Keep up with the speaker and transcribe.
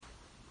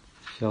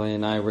Kelly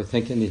and I were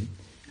thinking,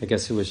 I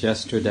guess it was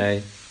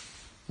yesterday,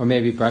 or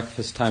maybe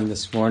breakfast time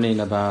this morning,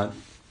 about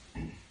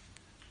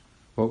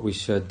what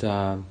should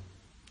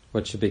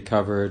be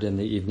covered in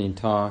the evening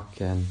talk,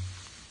 and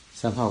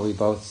somehow we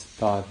both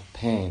thought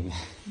pain.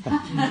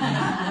 And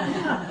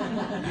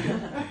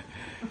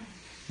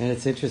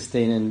it's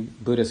interesting, in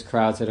Buddhist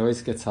crowds it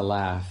always gets a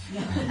laugh.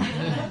 In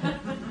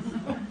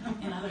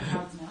other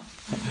crowds, no?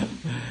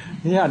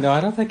 Yeah, no, I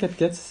don't think it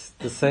gets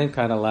the same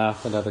kind of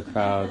laugh in other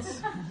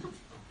crowds.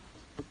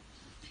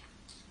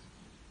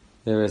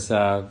 There was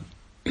an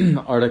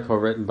article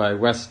written by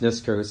Wes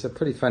Nisker, who's a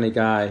pretty funny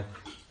guy,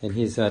 and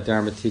he's a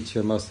Dharma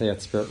teacher mostly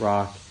at Spirit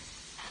Rock,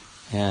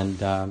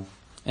 and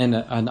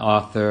an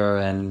author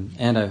and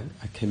a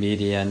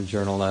comedian,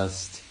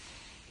 journalist.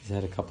 He's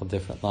had a couple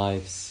different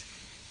lives.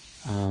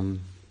 But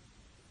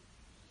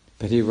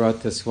he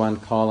wrote this one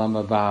column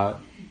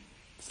about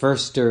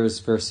firsters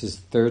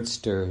versus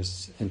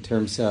thirdsters in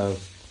terms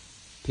of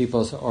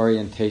people's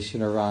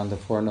orientation around the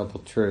Four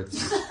Noble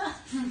Truths.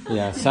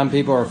 Yeah, some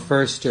people are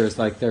firsters,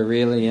 like they're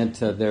really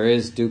into there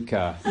is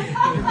dukkha.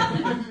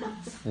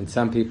 And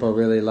some people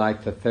really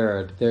like the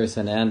third, there's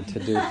an end to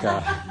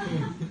dukkha.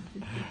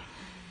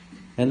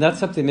 And that's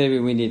something maybe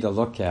we need to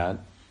look at.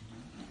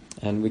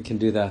 And we can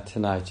do that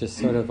tonight, just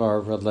sort of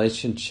our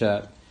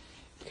relationship.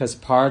 Because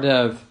part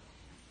of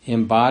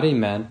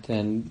embodiment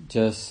and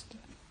just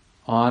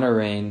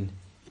honoring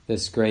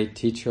this great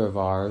teacher of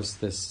ours,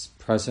 this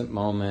present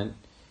moment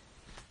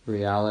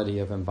reality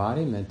of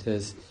embodiment,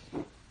 is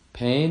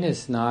pain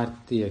is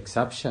not the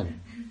exception.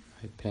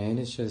 Right? Pain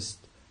is just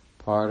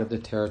part of the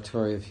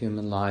territory of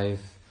human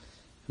life.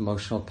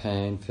 Emotional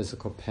pain,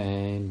 physical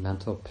pain,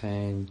 mental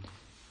pain,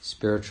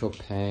 spiritual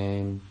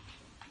pain.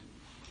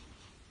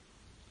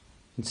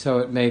 And so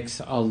it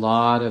makes a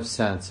lot of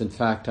sense. In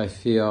fact, I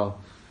feel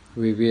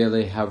we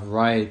really have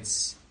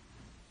rights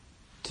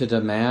to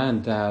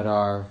demand that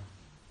our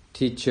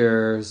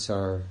teachers,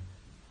 our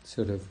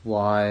sort of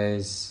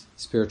wise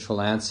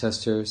spiritual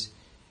ancestors,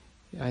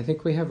 I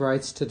think we have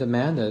rights to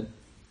demand it.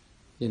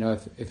 You know,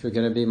 if you're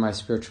going to be my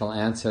spiritual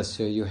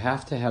ancestor, you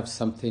have to have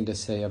something to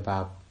say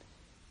about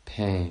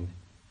pain,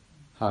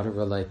 how to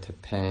relate to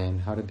pain,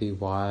 how to be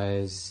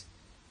wise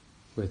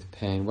with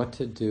pain, what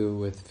to do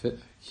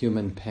with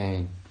human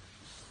pain.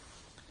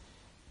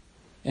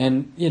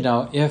 And, you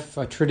know, if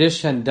a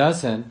tradition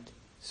doesn't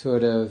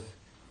sort of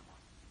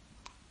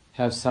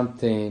have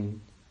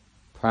something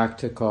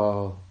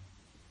practical,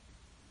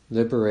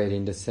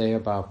 liberating to say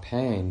about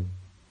pain,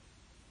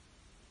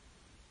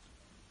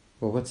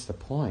 well, what's the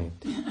point?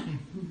 I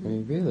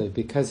mean, really,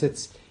 because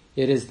it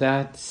is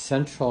that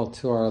central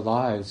to our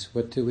lives.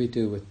 What do we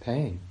do with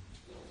pain?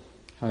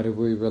 How do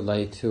we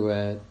relate to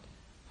it?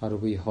 How do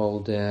we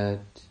hold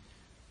it?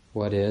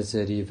 What is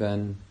it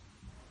even?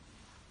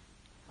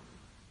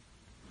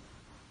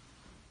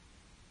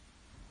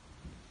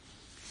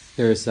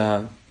 There's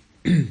a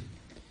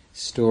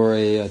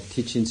story, a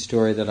teaching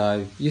story that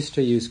I used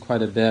to use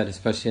quite a bit,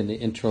 especially in the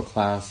intro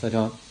class. I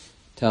don't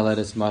tell it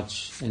as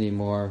much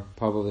anymore.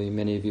 Probably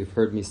many of you have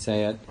heard me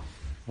say it,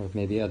 or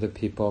maybe other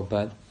people,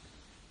 but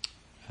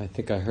I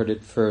think I heard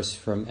it first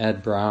from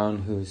Ed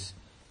Brown, who's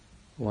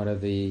one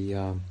of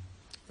the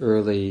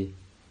early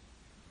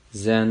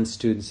Zen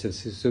students of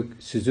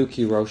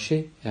Suzuki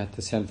Roshi at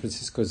the San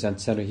Francisco Zen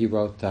Center. He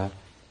wrote the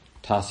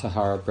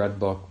Tassajara bread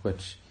book,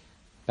 which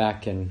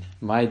back in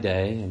my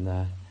day, in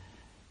the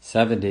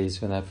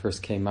 70s when that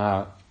first came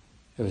out,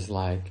 it was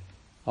like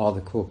all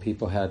the cool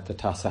people had the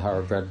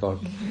Tassajara bread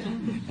book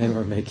and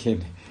were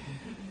making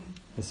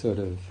a sort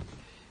of,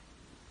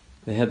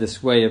 they had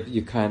this way of,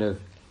 you kind of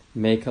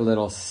make a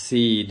little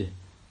seed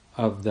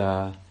of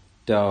the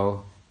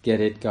dough,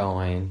 get it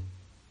going,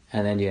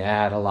 and then you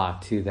add a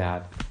lot to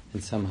that.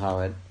 And somehow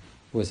it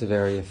was a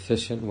very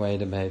efficient way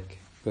to make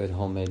good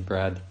homemade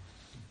bread.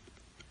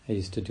 I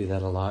used to do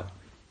that a lot.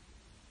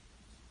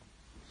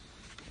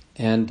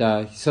 And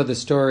so the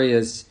story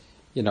is,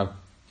 you know,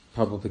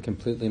 probably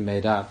completely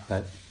made up,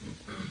 but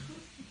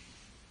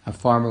a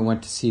farmer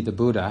went to see the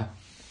Buddha,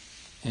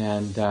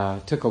 and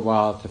it took a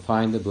while to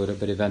find the Buddha,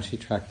 but eventually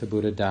tracked the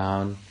Buddha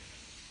down.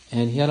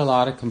 And he had a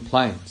lot of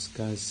complaints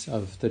because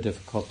of the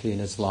difficulty in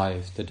his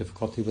life, the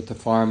difficulty with the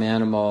farm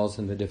animals,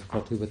 and the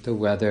difficulty with the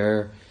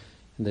weather,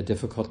 and the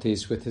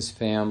difficulties with his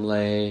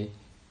family,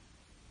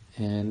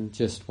 and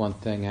just one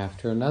thing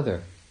after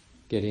another.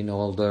 Getting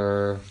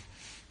older,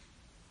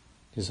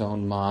 his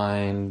own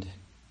mind,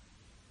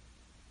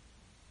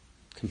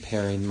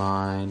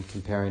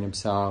 comparing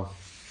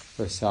himself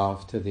or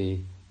herself to the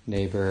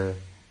neighbor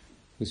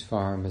whose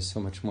farm is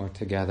so much more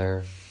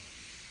together.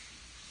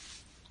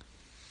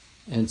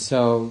 And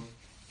so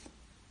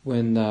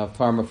when the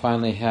farmer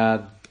finally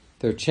had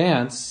their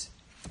chance,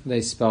 they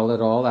spelled it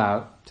all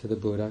out to the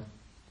Buddha,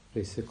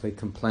 basically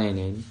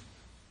complaining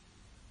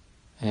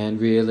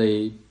and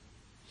really,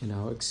 you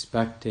know,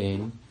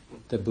 expecting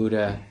the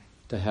Buddha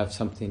to have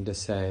something to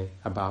say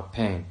about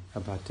pain,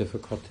 about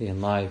difficulty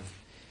in life.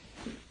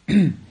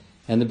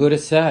 And the Buddha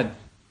said,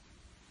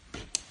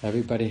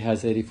 everybody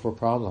has 84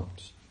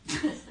 problems.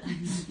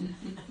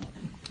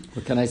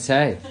 What can I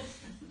say?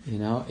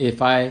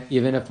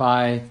 Even if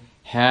I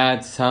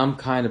had some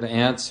kind of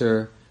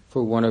answer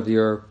for one of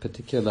your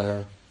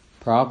particular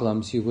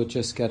problems, you would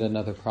just get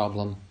another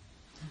problem,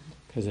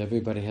 because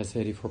everybody has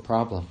 84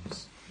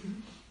 problems.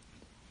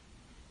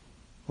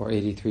 Or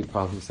 83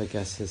 problems, I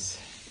guess, is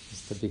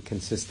to be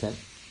consistent.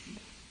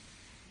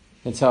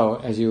 And so,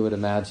 as you would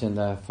imagine,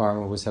 the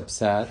farmer was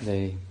upset.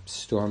 They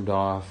stormed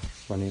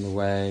off, running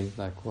away,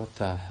 like, what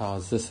the hell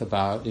is this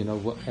about?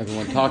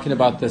 Everyone talking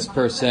about this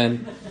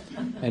person,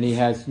 and he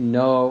has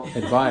no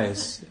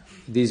advice.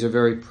 These are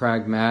very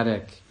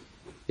pragmatic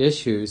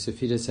issues.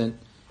 If he doesn't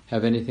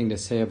have anything to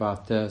say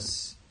about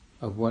this,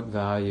 of what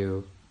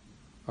value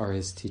are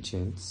his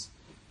teachings?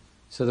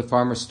 So the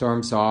farmer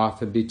storms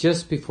off, and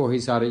just before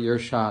he's out of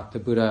earshot, the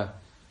Buddha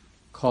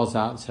calls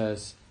out and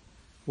says,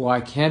 well,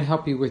 I can't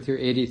help you with your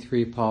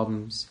 83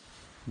 problems,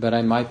 but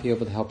I might be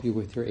able to help you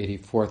with your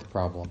 84th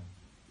problem.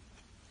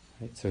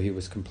 Right? So he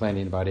was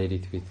complaining about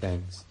 83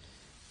 things.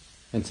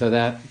 And so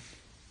that,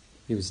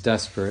 he was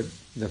desperate,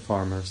 the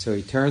farmer. So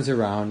he turns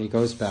around, he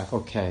goes back,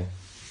 okay,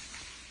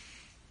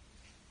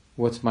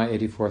 what's my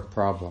 84th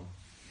problem?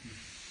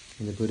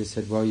 And the Buddha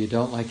said, well, you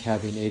don't like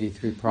having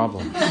 83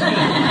 problems.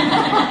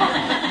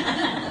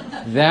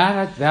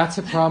 That's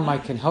a problem I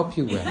can help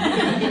you with,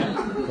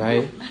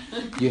 right?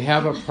 You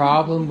have a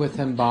problem with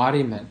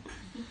embodiment.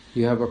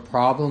 You have a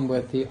problem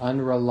with the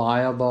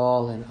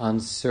unreliable and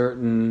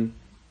uncertain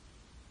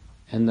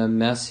and the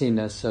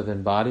messiness of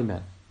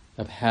embodiment,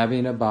 of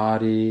having a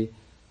body,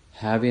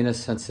 having a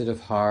sensitive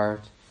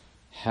heart,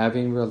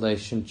 having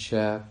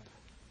relationship,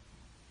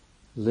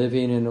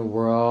 living in a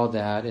world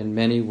that in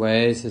many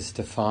ways is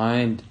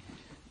defined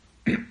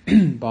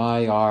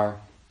by our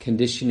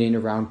conditioning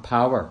around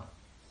power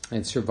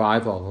and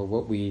survival, or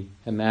what we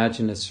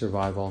imagine as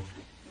survival,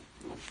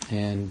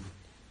 and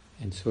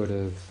sort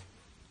of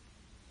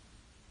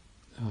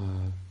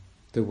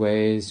the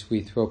ways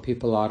we throw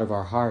people out of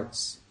our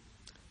hearts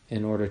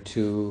in order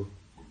to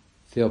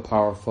feel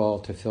powerful,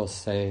 to feel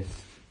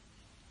safe.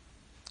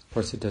 Of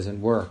course, it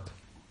doesn't work.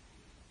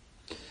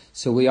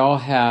 So we all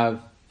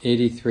have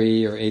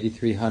 83 or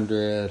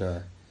 8,300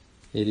 or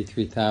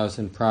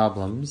 83,000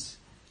 problems.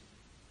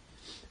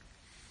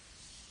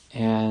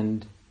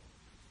 And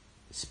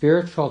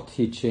spiritual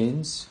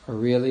teachings are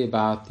really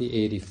about the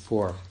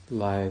 84th,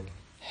 like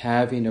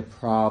having a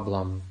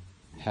problem,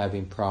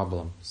 having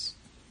problems.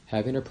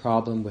 Having a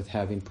problem with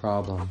having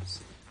problems.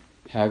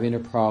 Having a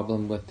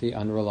problem with the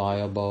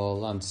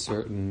unreliable,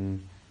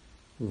 uncertain,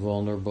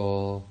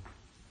 vulnerable,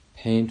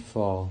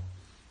 painful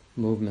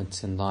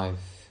movements in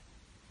life.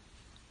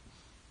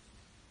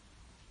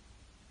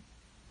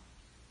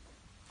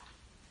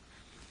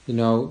 If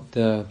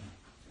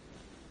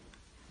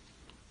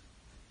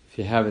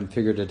you haven't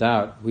figured it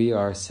out, we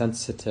are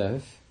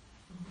sensitive,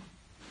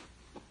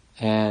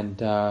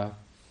 and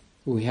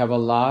we have a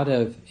lot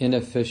of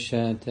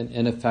inefficient and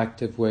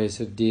ineffective ways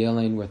of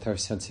dealing with our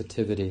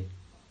sensitivity.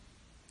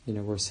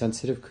 We're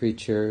sensitive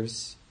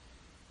creatures,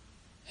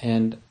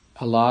 and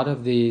a lot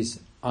of these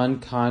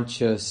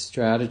unconscious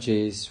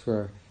strategies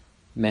for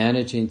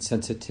managing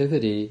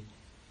sensitivity,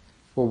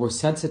 well, we're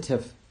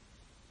sensitive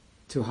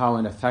to how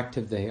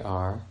ineffective they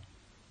are,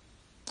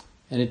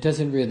 and it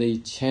doesn't really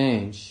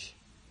change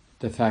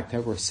the fact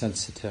that we're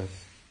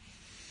sensitive.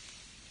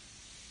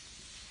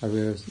 I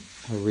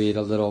read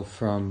a little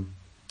from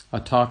a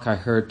talk I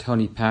heard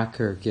Tony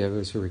Packer give. It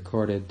was a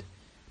recorded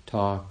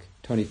talk.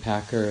 Tony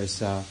Packer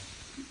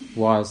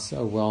was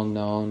a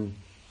well-known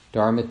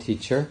Dharma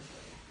teacher.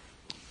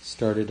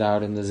 Started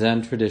out in the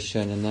Zen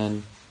tradition and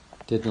then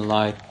didn't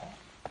like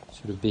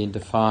sort of being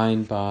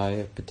defined by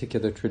a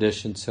particular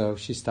tradition, so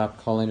she stopped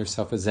calling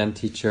herself a Zen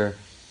teacher,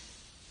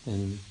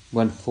 and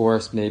when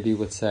forced maybe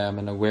would say, I'm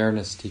an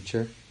awareness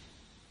teacher.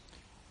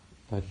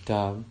 But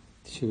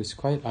she was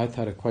I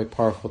thought, a quite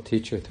powerful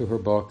teacher through her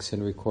books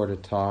and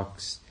recorded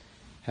talks.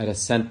 Had a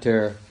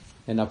center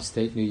in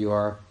upstate New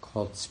York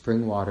called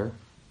Springwater.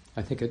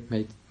 I think it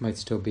might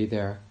still be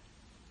there.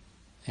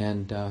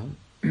 And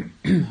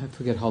I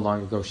forget how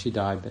long ago she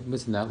died, but it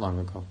wasn't that long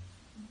ago.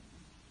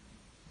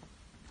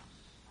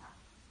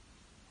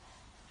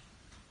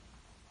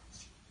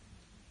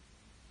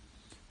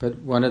 But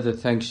one of the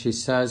things she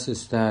says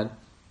is that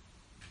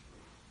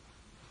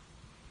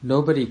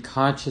nobody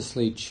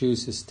consciously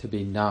chooses to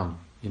be numb.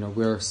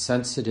 We're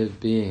sensitive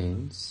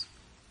beings,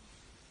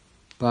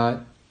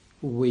 but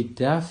we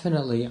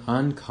definitely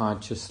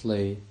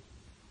unconsciously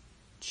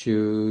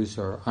choose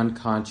or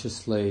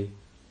unconsciously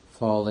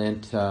fall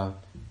into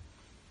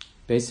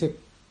basic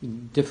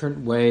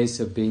different ways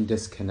of being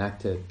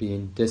disconnected,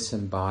 being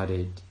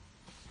disembodied.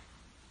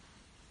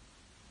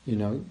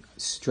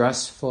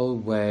 Stressful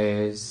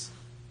ways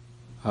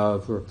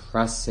of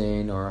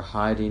repressing or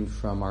hiding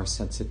from our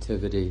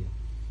sensitivity,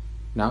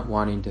 not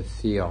wanting to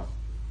feel,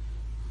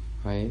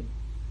 right?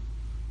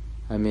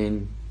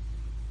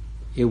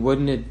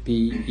 Wouldn't it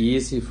be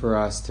easy for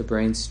us to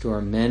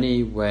brainstorm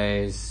many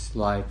ways,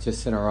 like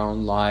just in our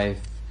own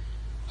life,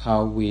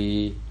 how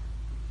we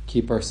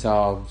keep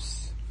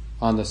ourselves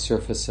on the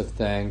surface of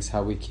things,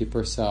 how we keep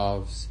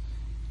ourselves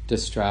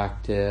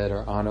distracted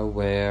or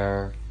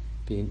unaware,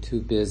 being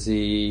too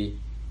busy,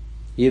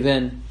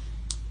 even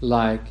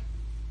like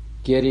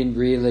getting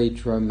really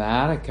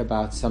dramatic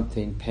about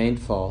something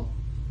painful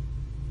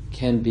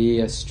can be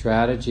a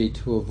strategy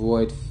to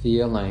avoid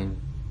feeling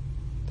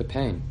the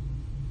pain.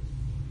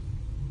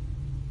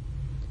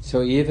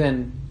 So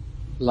even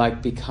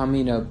like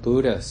becoming a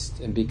Buddhist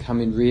and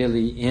becoming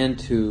really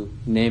into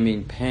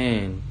naming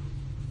pain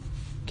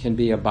can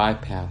be a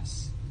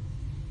bypass.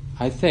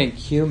 I think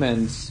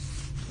humans,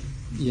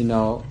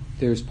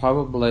 there's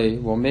probably,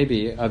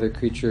 maybe other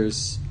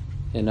creatures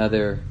in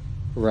other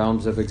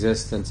realms of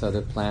existence,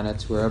 other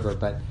planets, wherever,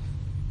 but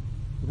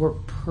we're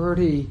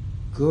pretty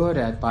good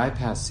at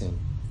bypassing.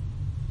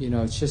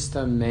 It's just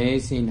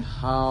amazing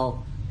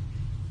how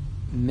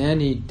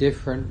many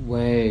different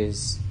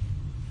ways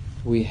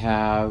we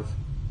have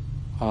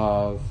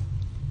of,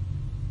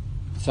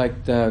 it's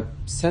like the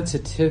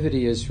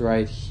sensitivity is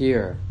right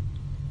here,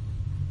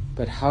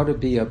 but how to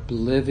be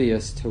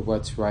oblivious to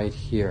what's right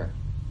here.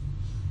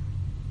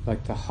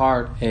 Like the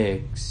heart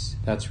aches,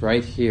 that's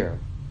right here.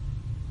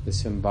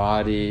 This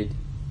embodied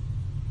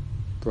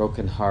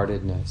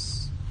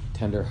brokenheartedness,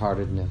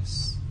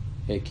 tenderheartedness,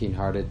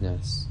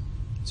 aching-heartedness.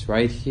 It's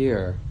right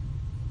here.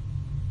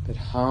 But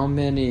how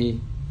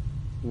many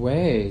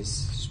ways,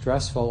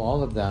 stressful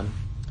all of them,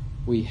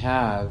 we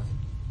have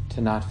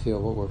to not feel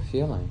what we're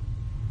feeling,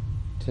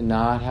 to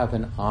not have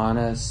an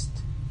honest,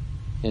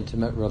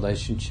 intimate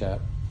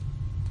relationship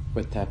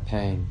with that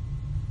pain.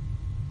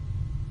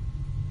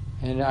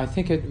 And I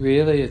think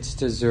it's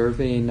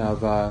deserving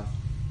of a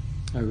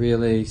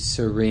really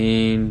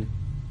serene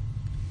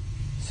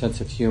sense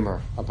of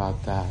humor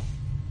about that.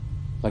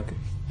 Like,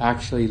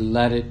 actually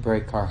let it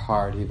break our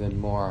heart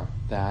even more,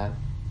 that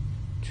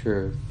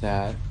truth,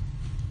 that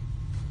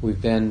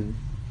we've been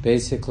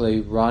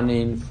basically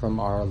running from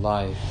our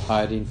life,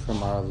 hiding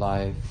from our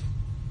life.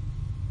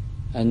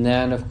 And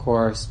then, of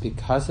course,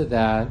 because of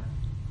that,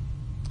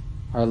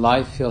 our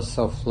life feels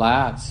so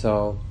flat,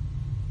 so,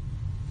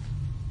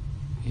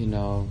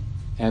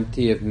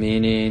 empty of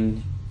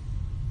meaning,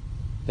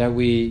 that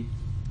we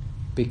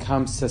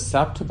become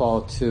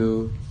susceptible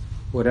to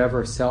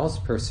whatever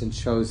salesperson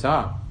shows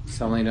up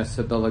selling us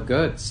a bill of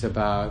goods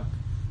about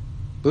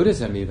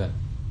Buddhism even,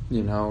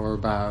 or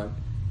about,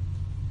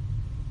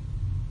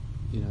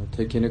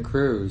 taking a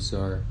cruise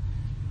or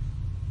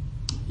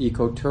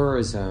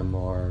ecotourism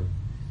or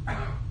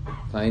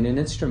playing an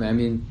instrument. I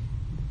mean,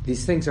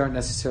 these things aren't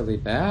necessarily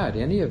bad,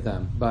 any of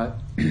them, but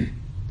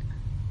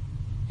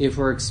if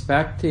we're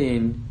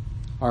expecting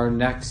our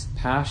next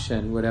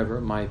passion, whatever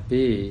it might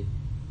be,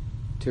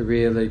 to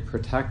really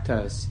protect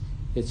us,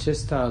 it's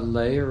just a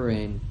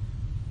layering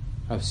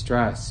of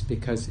stress.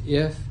 Because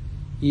if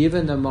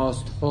even the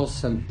most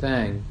wholesome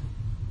thing,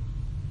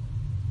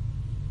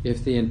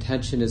 if the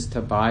intention is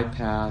to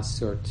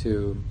bypass or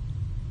to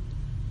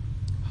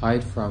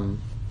hide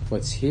from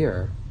what's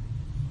here,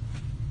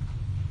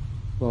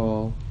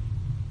 well,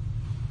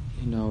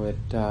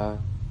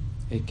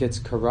 it gets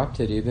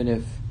corrupted, even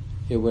if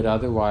it would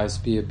otherwise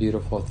be a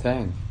beautiful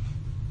thing.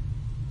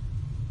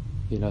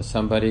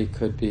 Somebody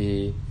could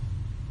be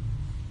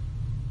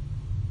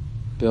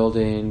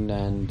building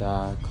and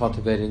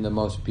cultivating the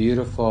most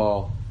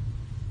beautiful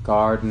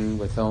garden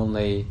with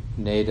only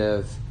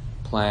native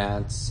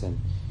plants and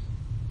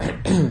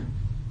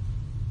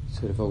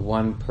sort of a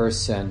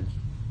one-person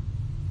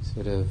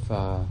sort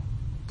of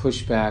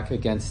pushback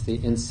against the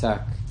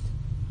insect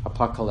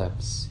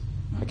apocalypse.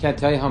 I can't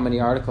tell you how many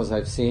articles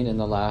I've seen in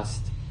the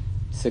last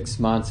 6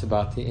 months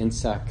about the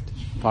insect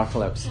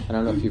apocalypse. I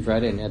don't know if you've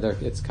read any other.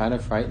 It's kind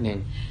of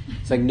frightening.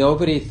 It's like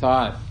nobody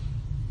thought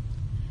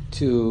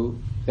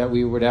that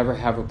we would ever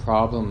have a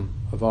problem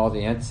of all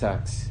the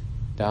insects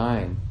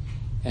dying.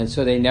 And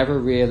so they never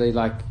really,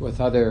 like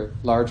with other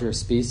larger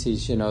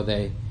species,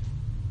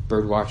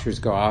 bird watchers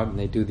go out and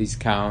they do these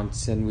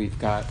counts, and we've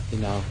got,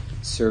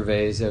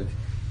 surveys of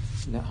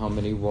how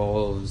many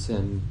wolves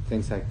and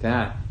things like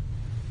that.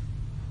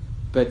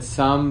 But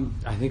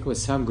I think it was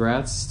some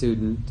grad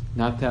student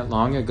not that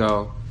long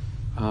ago,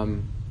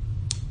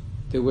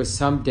 there was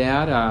some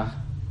data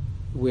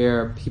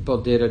where people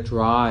did a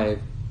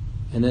drive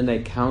and then they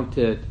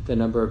counted the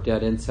number of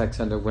dead insects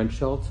on their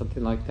windshield,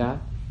 something like that.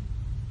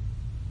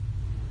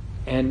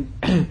 And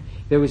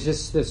there was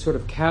just this sort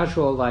of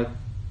casual,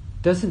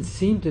 doesn't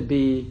seem to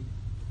be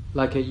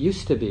like it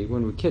used to be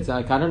when we were kids.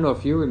 I don't know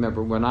if you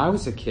remember, when I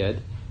was a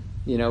kid,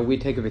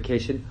 we'd take a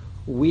vacation,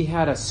 we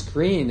had a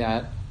screen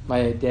that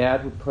my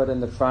dad would put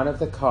in the front of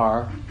the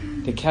car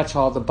to catch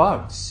all the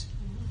bugs.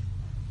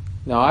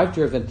 Now, I've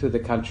driven through the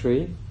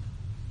country.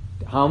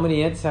 How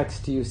many insects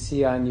do you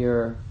see on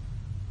your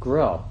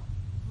grill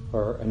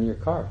or in your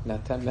car?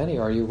 Not that many,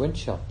 or your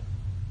windshield.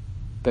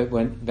 But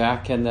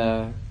back in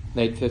the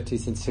late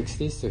 50s and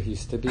 60s, there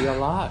used to be a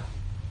lot.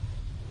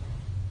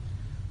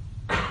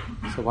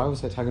 So why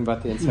was I talking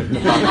about the insect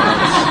apocalypse?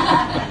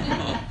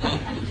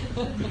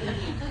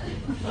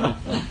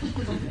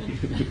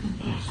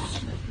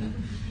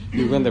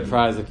 You win the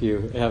prize if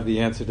you have the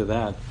answer to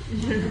that.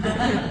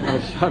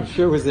 I'm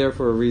sure it was there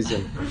for a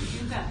reason.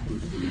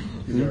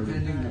 The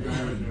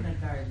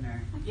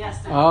gardener.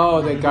 Yes.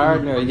 Oh, the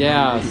gardener.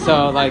 Yeah.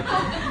 So,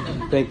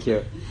 thank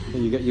you.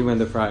 You win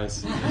the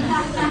prize.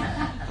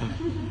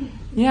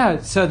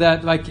 Yeah. So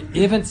that,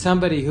 even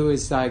somebody who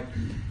is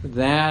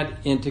that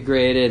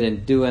integrated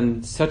and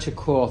doing such a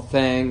cool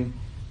thing,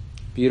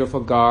 beautiful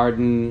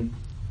garden,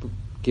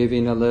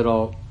 giving a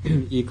little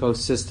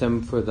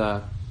ecosystem for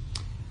the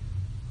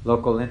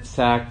local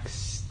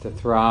insects to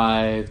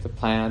thrive,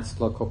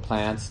 local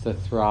plants to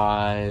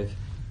thrive,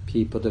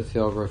 people to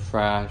feel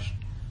refreshed.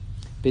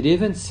 But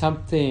even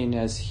something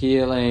as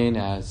healing,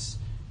 as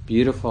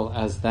beautiful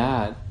as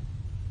that,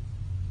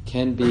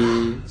 can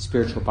be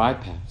spiritual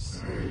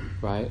bypass,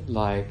 right?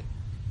 Like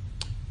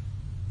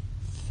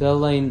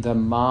filling the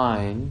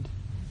mind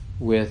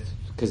with,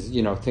 because,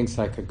 things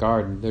like a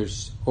garden,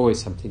 there's always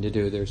something to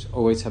do, there's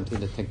always something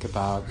to think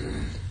about,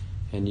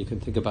 and you can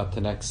think about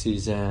the next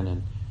season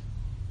and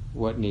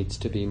what needs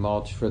to be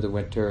mulched for the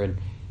winter, and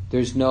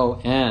there's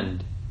no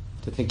end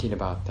to thinking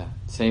about that.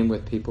 Same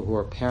with people who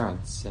are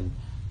parents and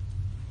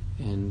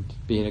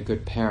being a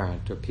good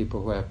parent, or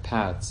people who have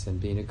pets and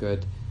being a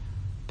good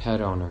pet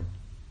owner.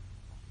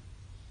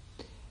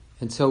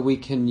 And so we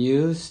can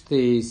use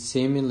these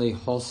seemingly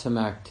wholesome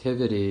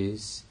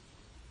activities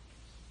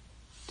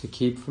to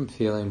keep from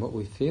feeling what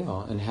we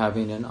feel and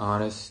having an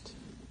honest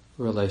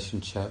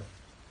relationship.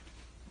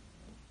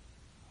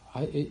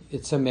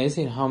 It's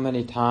amazing how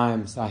many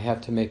times I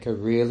have to make a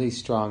really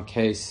strong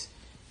case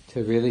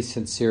to really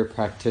sincere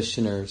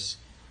practitioners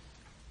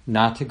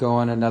not to go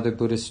on another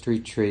Buddhist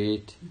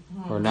retreat,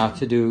 or not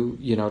to do,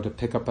 to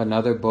pick up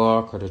another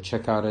book or to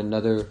check out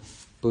another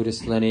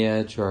Buddhist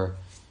lineage or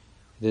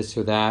this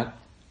or that.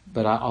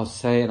 But I'll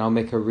say, and I'll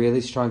make a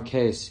really strong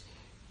case,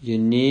 you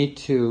need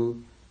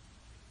to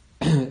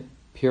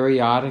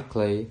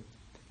periodically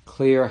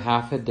clear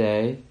half a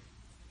day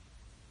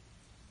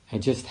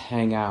and just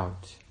hang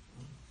out.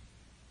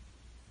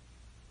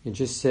 You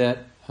just sit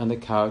on the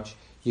couch.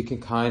 You can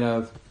kind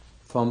of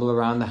fumble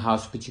around the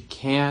house, but you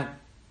can't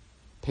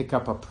pick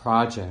up a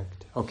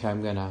project. Okay,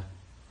 I'm gonna,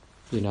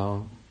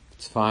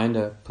 it's fine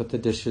to put the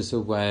dishes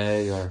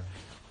away or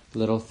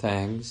little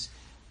things,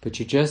 but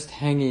you're just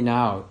hanging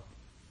out,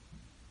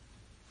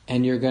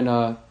 and you're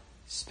gonna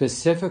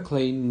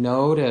specifically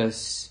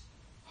notice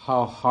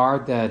how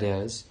hard that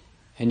is,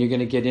 and you're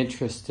gonna get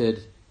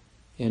interested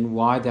in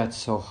why that's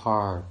so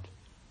hard.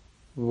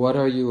 What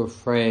are you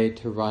afraid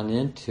to run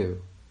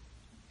into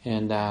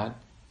in that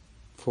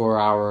 4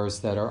 hours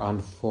that are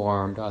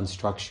unformed,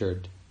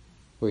 unstructured,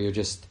 where you're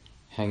just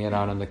hanging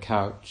out on the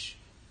couch,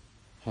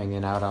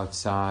 hanging out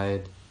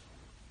outside,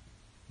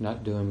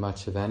 not doing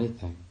much of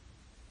anything?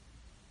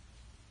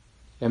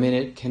 I mean,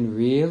 it can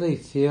really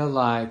feel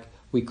like,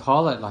 we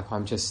call it like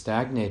I'm just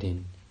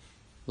stagnating,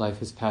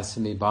 life is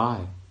passing me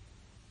by.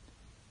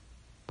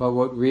 But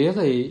what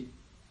really,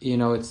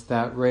 it's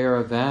that rare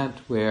event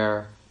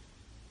where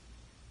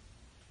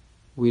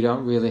we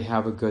don't really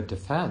have a good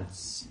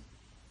defense,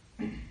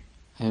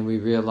 and we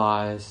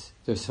realize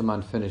there's some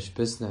unfinished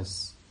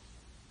business.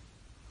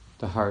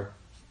 The heart,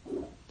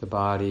 the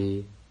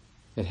body,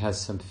 it has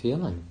some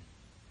feeling.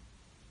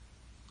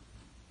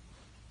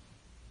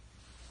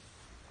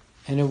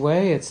 In a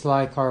way, it's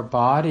like our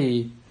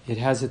body, it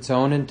has its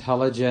own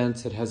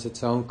intelligence, it has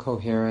its own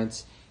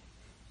coherence,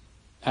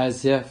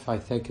 as if, I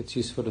think it's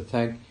useful to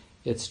think,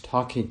 it's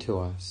talking to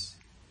us.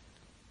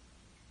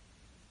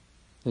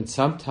 And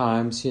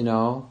sometimes,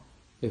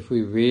 if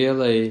we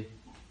really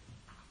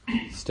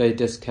stay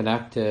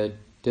disconnected,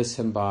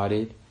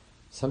 disembodied,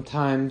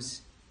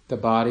 sometimes the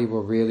body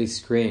will really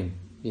scream,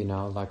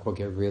 like we'll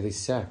get really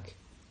sick.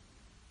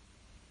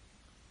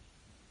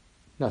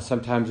 Now,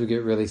 sometimes we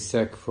get really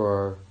sick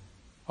for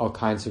all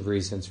kinds of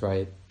reasons,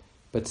 right?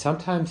 But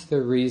sometimes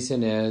the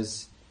reason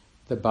is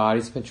the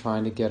body's been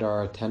trying to get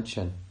our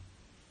attention.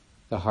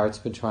 The heart's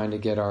been trying to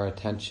get our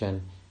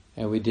attention,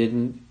 and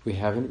we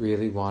haven't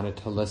really wanted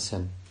to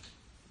listen.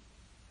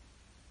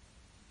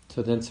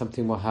 So then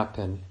something will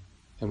happen,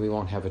 and we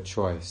won't have a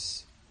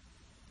choice.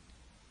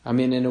 I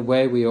mean, in a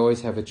way, we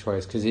always have a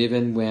choice, because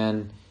even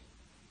when,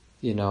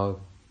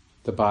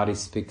 the body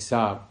speaks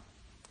up,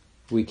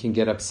 we can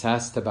get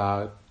obsessed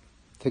about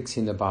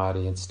fixing the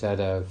body instead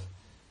of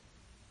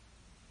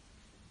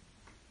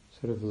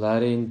sort of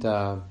letting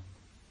the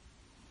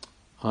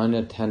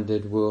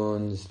unattended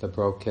wounds, the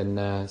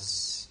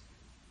brokenness,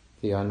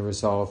 the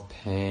unresolved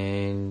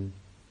pain,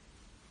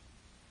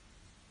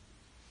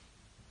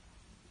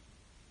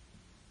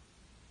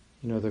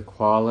 the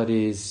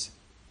qualities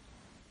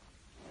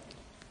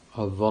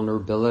of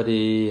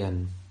vulnerability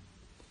and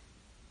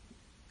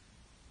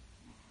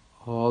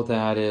all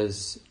that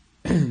is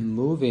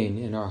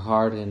moving in our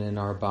heart and in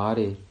our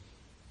body,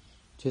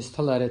 just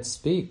to let it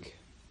speak,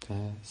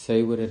 to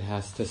say what it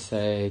has to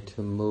say,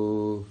 to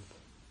move.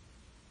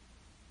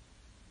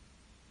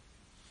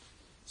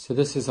 So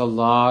this is a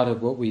lot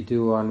of what we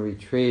do on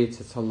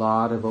retreats. It's a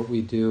lot of what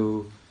we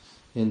do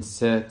in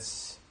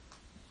sits.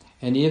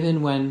 And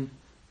even when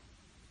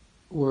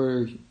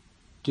we're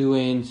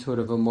doing sort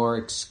of a more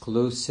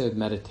exclusive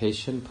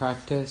meditation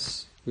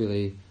practice,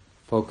 really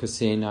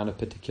focusing on a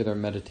particular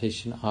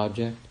meditation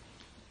object,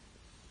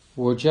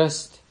 we're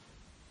just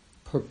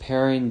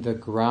preparing the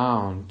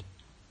ground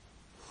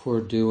for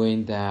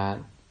doing that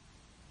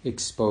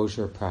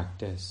exposure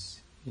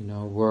practice.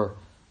 We're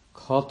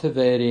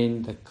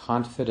cultivating the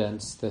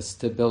confidence, the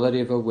stability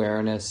of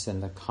awareness,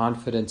 and the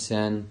confidence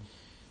in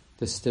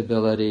the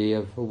stability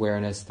of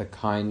awareness, the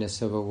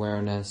kindness of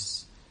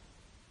awareness,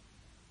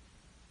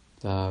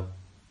 the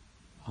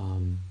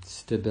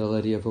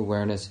stability of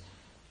awareness,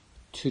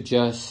 to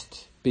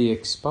just be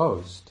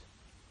exposed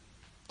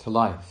to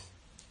life,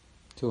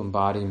 to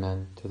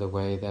embodiment, to the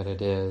way that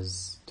it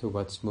is, to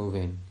what's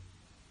moving.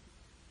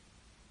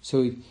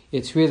 So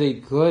it's really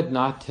good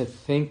not to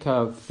think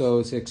of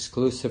those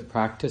exclusive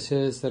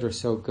practices that are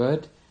so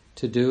good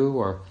to do,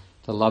 or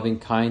the loving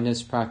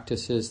kindness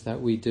practices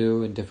that we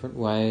do in different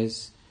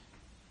ways,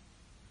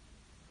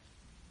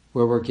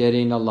 where we're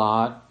getting a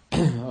lot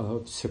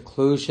of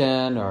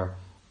seclusion or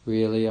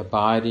really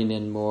abiding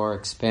in more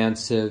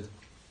expansive,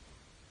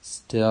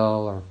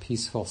 still or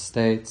peaceful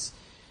states,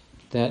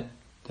 that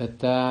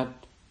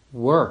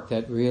work,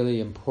 that really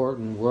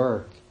important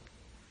work,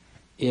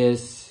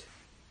 is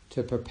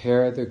to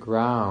prepare the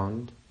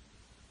ground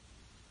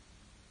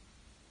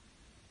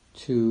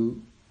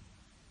to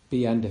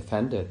be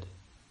undefended,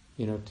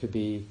 to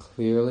be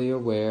clearly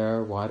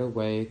aware, wide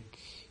awake,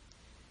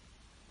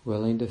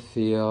 willing to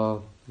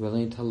feel,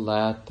 willing to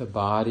let the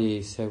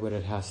body say what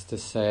it has to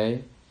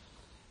say.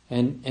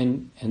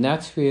 And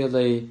that's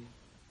really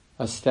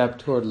a step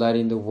toward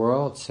letting the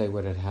world say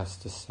what it has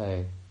to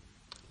say,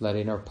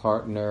 letting our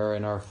partner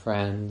and our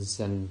friends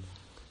and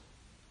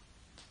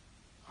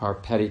our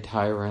petty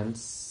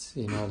tyrants,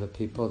 the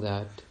people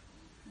that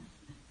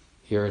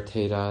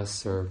irritate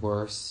us or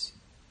worse,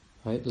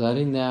 right?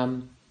 Letting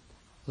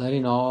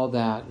all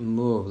that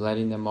move,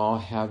 letting them all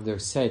have their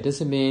say. It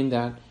doesn't mean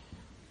that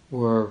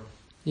we're,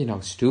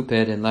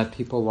 stupid and let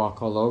people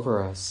walk all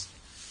over us,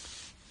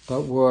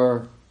 but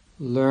we're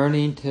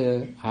learning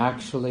to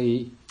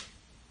actually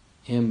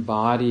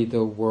embody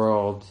the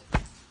world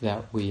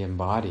that we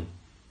embody,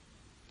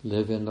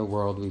 live in the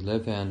world we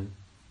live in,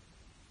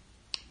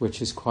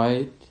 which is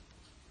quite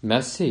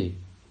messy,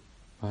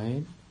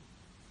 right?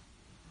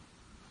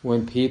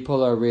 When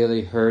people are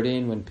really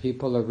hurting, when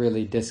people are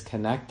really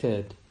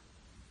disconnected,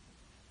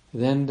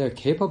 then they're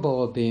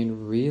capable of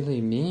being really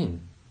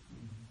mean,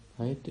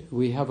 right?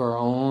 We have our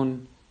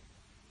own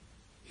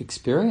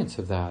experience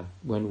of that.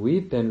 When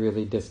we've been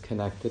really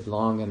disconnected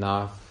long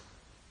enough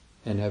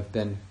and have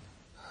been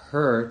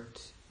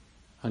hurt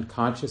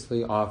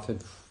unconsciously often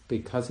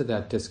because of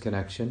that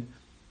disconnection,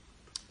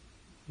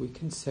 we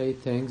can say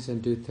things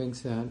and do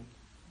things that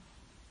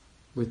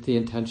with the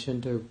intention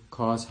to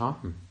cause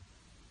harm.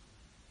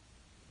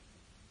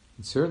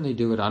 And certainly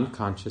do it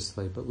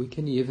unconsciously, but we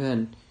can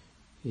even,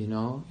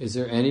 is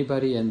there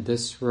anybody in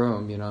this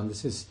room, and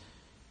this is,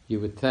 you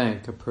would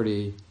think,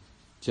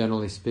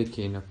 generally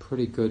speaking, a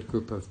pretty good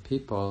group of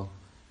people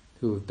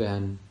who have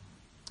been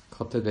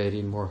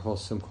cultivating more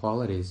wholesome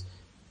qualities.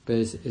 But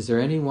is there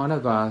any one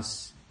of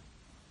us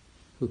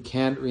who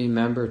can't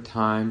remember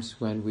times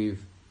when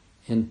we've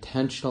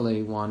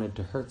intentionally wanted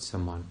to hurt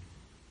someone,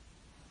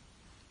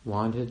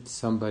 wanted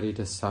somebody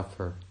to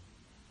suffer?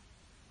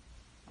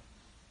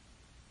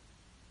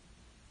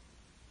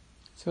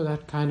 So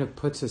that kind of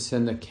puts us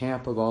in the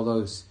camp of all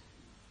those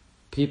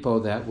people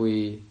that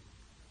we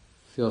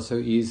feel so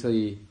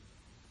easily,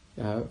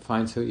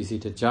 find so easy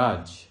to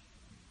judge,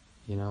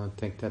 and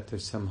think that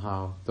there's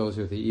somehow, those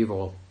are the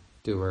evil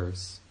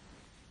doers,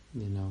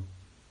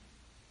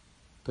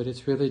 But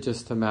it's really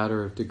just a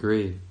matter of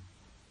degree.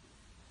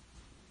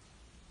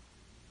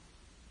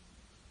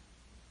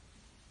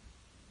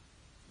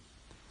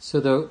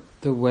 So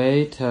the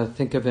way to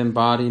think of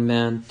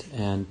embodiment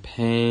and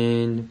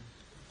pain,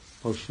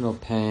 emotional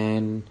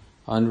pain,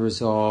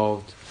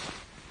 unresolved,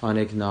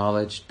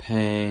 unacknowledged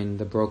pain,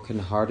 the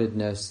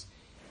brokenheartedness,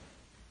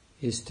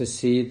 is to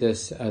see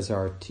this as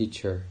our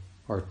teacher,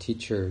 our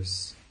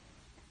teachers,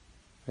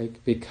 right?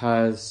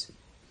 Because,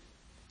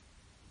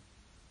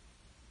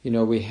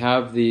 we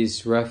have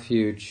these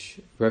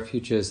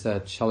refuges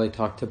that Shelley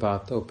talked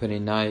about the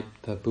opening night,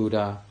 the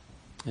Buddha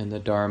and the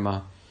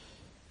Dharma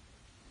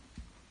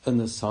and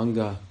the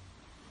Sangha.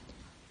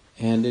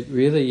 And it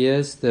really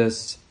is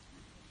this,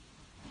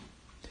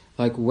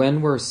 like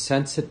when we're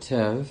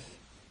sensitive,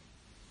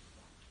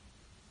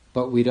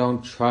 but we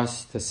don't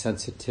trust the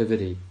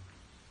sensitivity,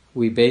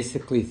 we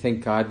basically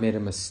think God made a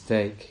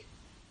mistake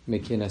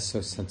making us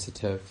so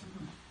sensitive,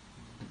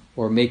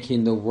 or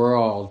making the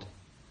world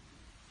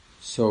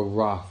so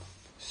rough,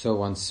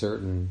 so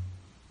uncertain,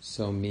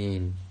 so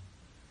mean.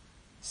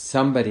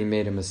 Somebody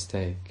made a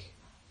mistake.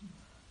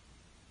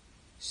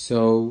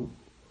 So,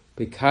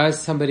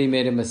 because somebody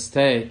made a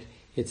mistake,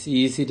 it's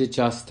easy to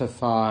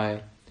justify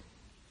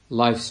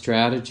life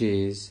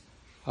strategies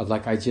of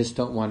like, I just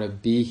don't want to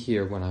be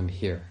here when I'm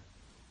here.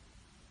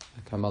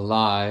 Like I'm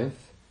alive,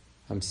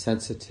 I'm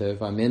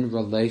sensitive, I'm in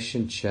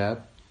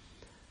relationship,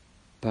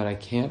 but I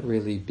can't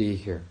really be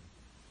here.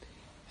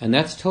 And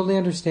that's totally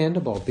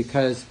understandable,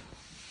 because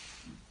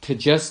to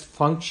just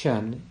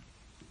function,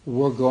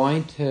 we're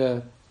going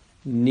to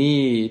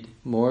need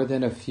more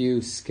than a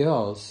few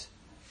skills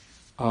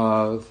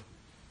of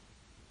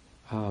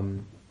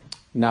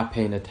not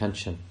paying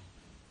attention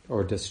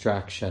or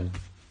distraction.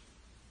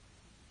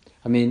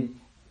 I mean,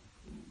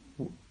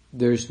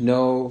 there's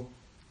no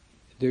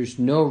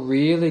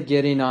really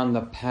getting on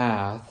the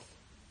path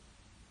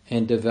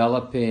and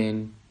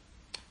developing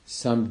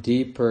some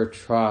deeper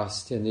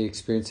trust in the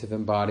experience of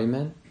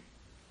embodiment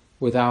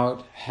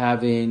without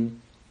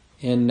having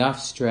enough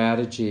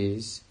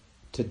strategies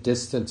to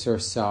distance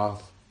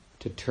ourselves,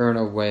 to turn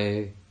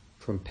away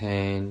from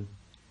pain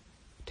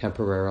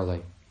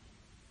temporarily.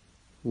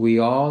 We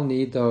all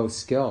need those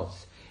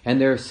skills.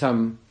 And there are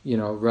some,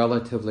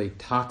 relatively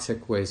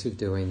toxic ways of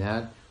doing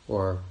that,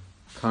 or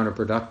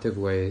counterproductive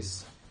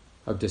ways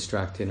of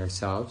distracting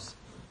ourselves,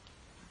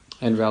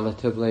 and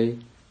relatively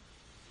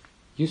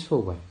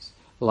useful ways.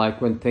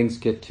 Like when things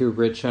get too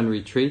rich on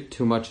retreat,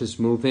 too much is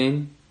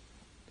moving,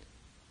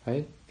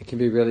 right? It can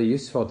be really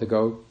useful to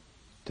go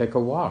take a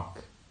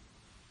walk,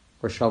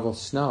 or shovel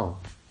snow,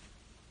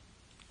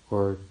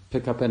 or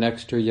pick up an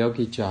extra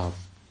yogi job,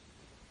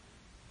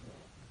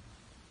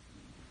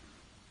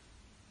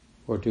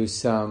 or do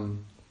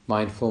some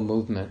mindful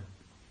movement,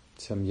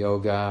 some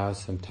yoga,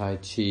 some tai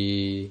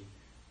chi.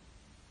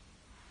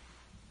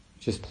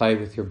 Just play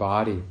with your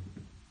body.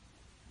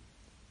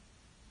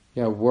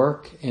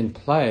 Work and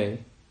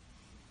play,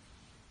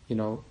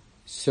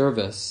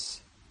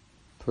 service,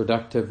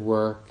 productive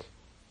work,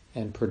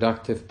 and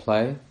productive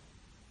play,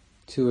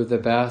 two of the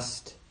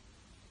best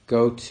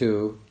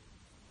go-to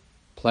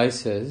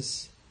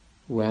places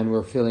when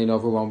we're feeling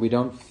overwhelmed. We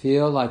don't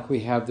feel like we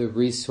have the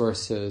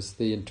resources,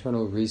 the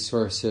internal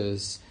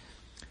resources,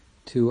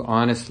 to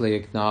honestly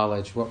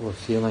acknowledge what we're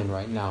feeling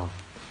right now.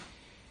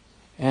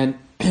 And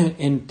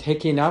in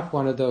taking up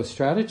one of those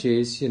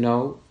strategies,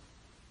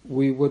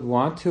 we would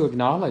want to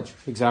acknowledge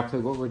exactly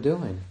what we're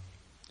doing.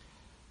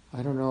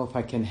 I don't know if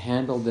I can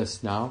handle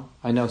this now.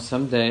 I know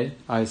someday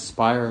I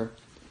aspire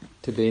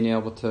to being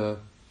able to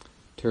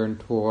turn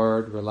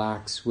toward,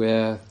 relax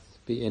with,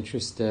 be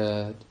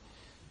interested,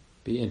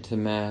 be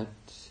intimate,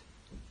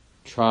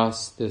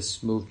 trust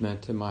this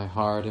movement in my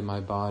heart and my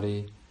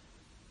body.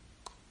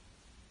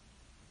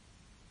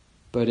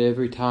 But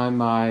every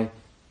time I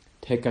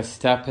take a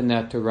step in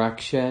that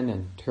direction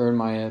and turn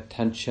my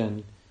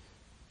attention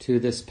to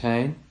this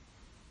pain,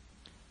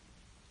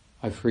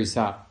 I freeze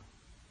up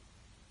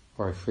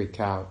or I freak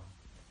out.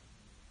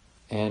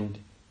 And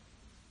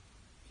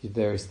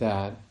there's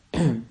that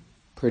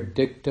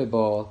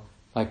predictable,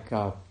 like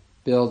a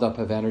build-up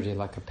of energy,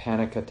 like a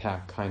panic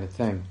attack kind of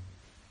thing.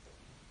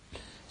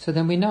 So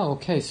then we know,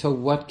 okay, so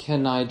what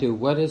can I do?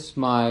 What is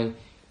my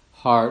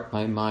heart,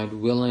 my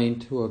mind willing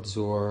to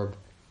absorb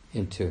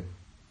into?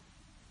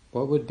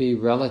 What would be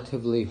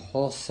relatively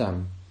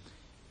wholesome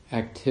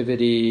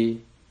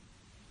activity,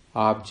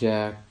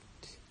 object,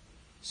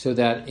 so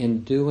that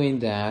in doing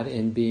that,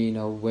 in being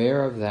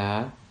aware of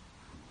that,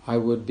 I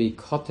would be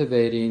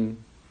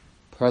cultivating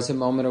present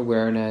moment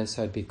awareness,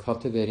 I'd be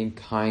cultivating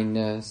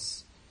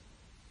kindness,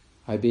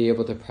 I'd be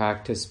able to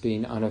practice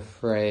being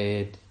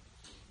unafraid,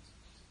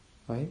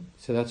 right?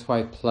 So that's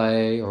why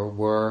play or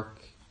work,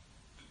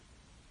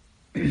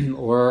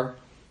 or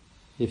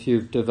if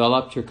you've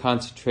developed your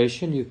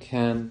concentration, you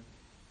can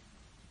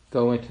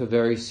go into a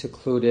very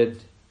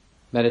secluded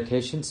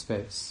meditation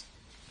space.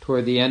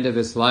 Toward the end of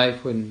his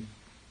life, when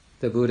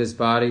the Buddha's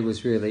body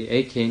was really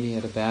aching, he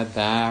had a bad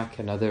back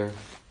and other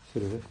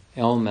sort of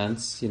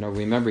ailments.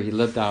 Remember, he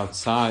lived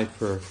outside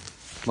for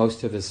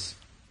most of his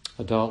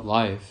adult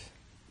life.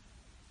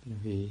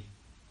 He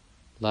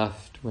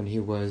left when he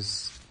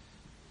was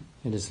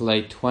in his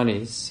late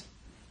 20s,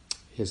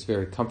 his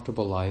very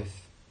comfortable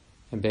life,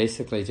 and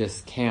basically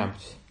just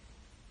camped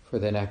for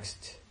the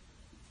next,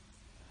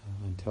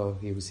 until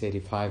he was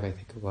 85, I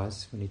think it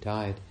was, when he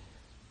died.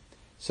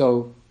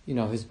 So,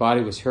 his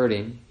body was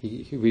hurting.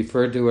 He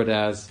referred to it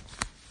as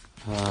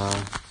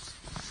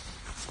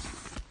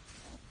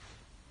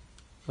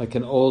like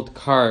an old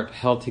cart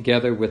held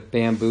together with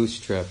bamboo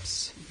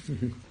strips.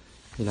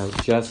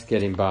 Just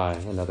getting by,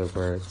 in other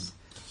words.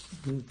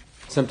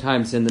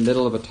 Sometimes in the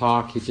middle of a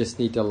talk, he'd just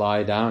need to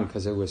lie down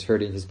because it was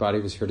hurting. His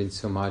body was hurting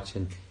so much,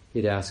 and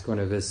he'd ask one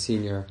of his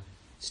senior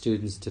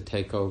students to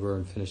take over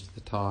and finish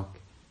the talk.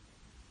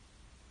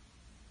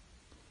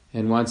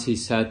 And once he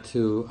said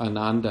to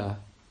Ananda,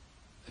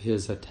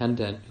 his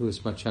attendant, who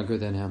was much younger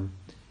than him,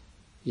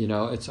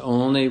 it's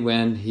only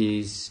when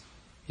he's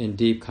in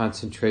deep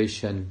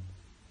concentration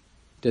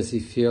does he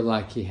feel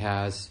like he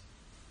has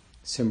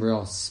some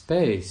real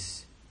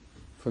space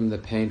from the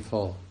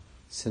painful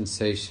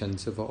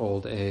sensations of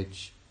old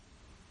age.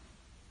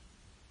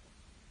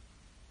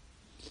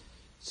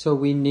 So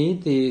we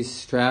need these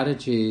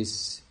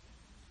strategies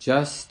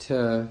just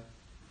to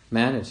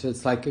manage.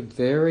 It's like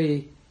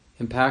very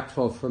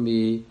impactful for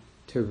me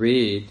to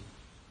read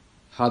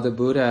how the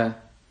Buddha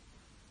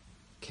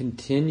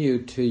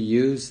continue to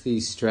use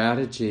these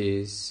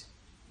strategies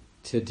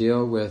to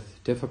deal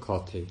with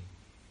difficulty.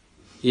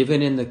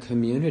 Even in the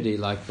community,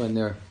 like when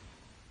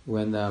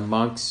the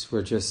monks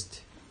were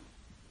just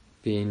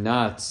being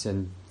nuts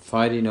and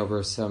fighting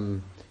over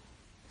some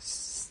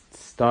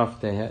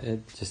stuff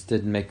it just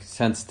didn't make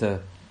sense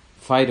to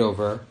fight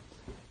over.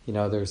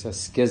 There's a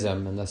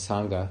schism in the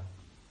Sangha,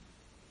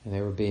 and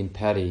they were being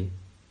petty.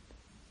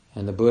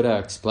 And the Buddha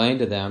explained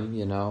to them,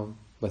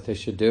 what they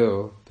should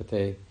do, but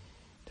they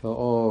told,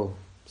 "Oh,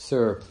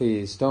 sir,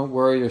 please, don't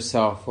worry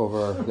yourself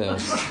over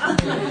this."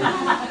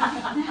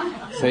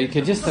 So you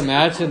could just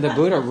imagine the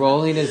Buddha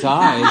rolling his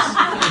eyes,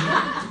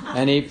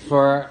 and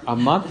for a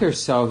month or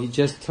so, he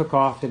just took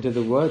off into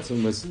the woods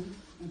and was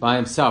by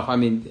himself. I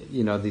mean,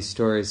 these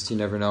stories, you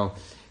never know,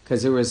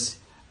 because there was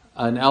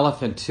an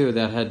elephant too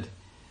that had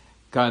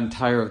gotten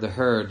tired of the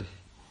herd.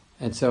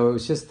 And so it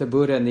was just the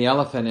Buddha and the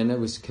elephant, and it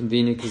was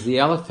convenient because the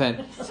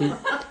elephant,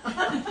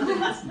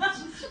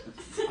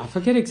 I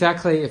forget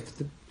exactly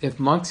if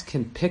monks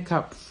can pick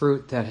up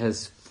fruit that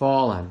has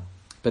fallen,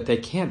 but they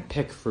can't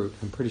pick fruit.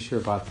 I'm pretty sure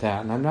about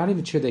that. And I'm not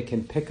even sure they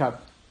can pick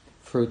up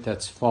fruit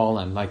that's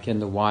fallen, like in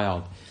the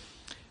wild.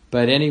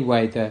 But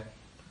anyway,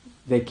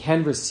 they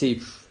can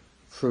receive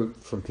fruit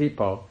from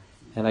people,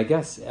 and I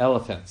guess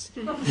elephants.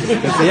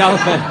 Because the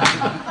elephant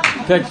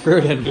picked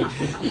fruit and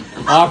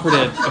offered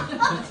it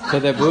to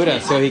the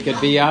Buddha so he could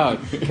be out.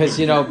 Because,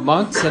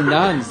 monks and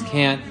nuns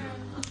can't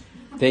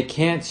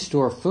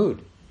store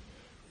food.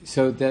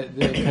 So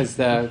because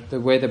the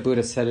way the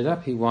Buddha set it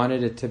up, he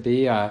wanted it to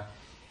be, that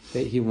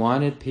he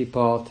wanted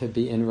people to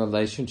be in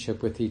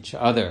relationship with each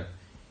other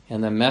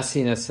and the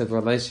messiness of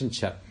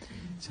relationship.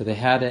 So they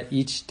had to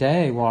each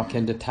day walk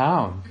into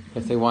town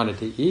if they wanted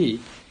to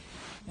eat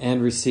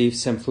and receive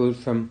some food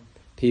from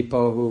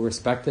people who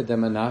respected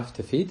them enough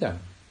to feed them.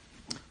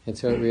 And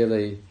so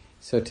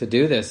to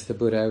do this, the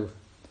Buddha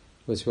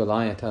was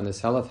reliant on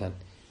this elephant.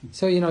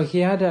 So, he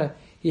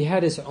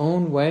had his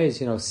own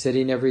ways,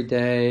 sitting every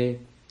day,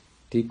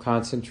 deep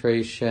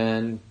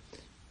concentration,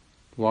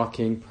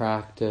 walking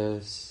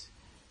practice,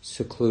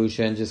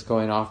 seclusion, just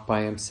going off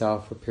by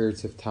himself for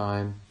periods of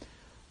time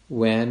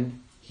when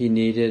he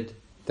needed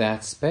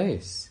that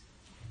space.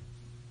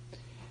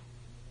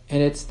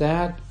 And it's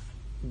that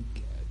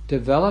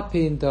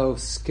developing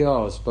those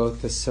skills,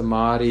 both the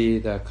samadhi,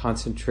 the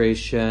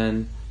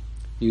concentration,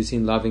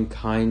 using loving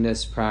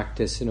kindness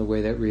practice in a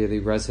way that really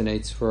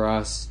resonates for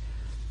us,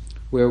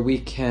 where we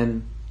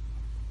can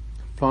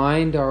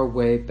find our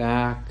way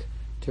back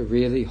to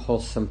really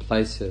wholesome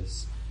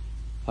places.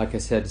 Like I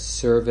said,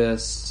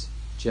 service,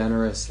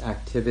 generous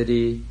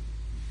activity,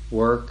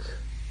 work,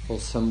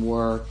 wholesome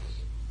work,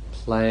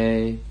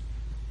 play.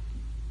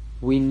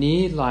 We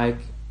need like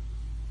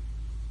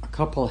a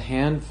couple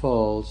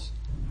handfuls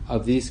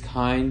of these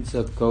kinds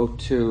of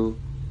go-to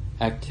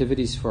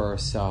activities for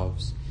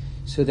ourselves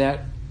so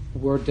that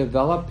we're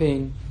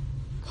developing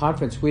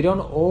confidence. We don't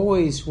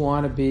always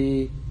want to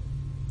be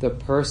the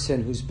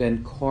person who's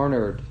been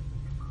cornered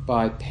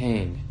by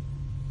pain,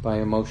 by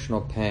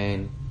emotional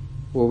pain,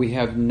 where we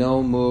have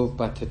no move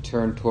but to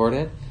turn toward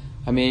it.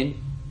 I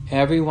mean,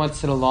 every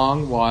once in a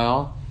long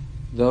while,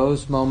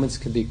 those moments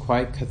can be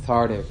quite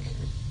cathartic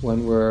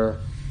when we're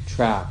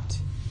trapped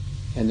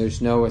and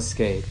there's no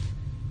escape.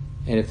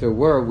 And if there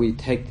were, we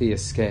take the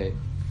escape.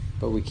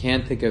 But we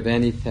can't think of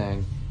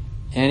anything.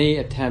 Any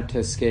attempt to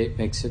escape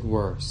makes it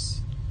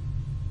worse.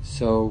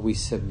 So we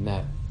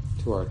submit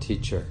to our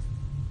teacher,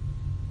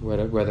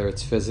 whether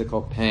it's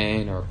physical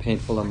pain or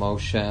painful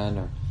emotion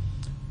or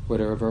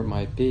whatever it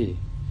might be.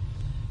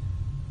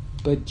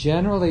 But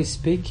generally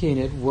speaking,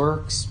 it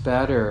works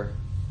better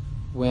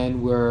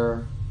when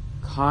we're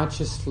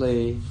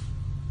consciously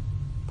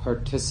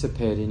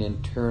participating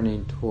in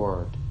turning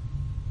toward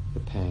the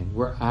pain.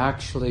 We're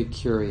actually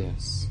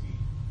curious.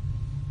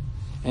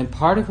 And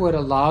part of what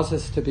allows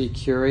us to be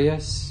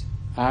curious,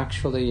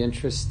 actually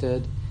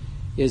interested,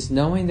 is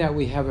knowing that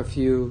we have a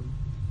few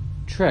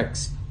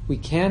tricks. We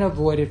can't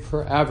avoid it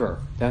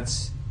forever.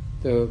 That's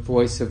the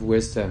voice of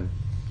wisdom.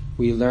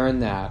 We learn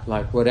that,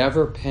 like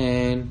whatever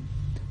pain,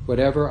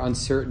 whatever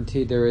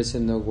uncertainty there is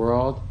in the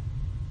world,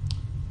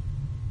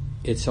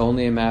 it's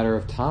only a matter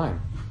of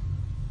time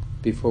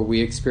before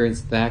we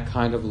experience that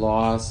kind of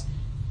loss,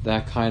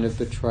 that kind of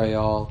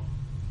betrayal,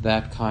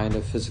 that kind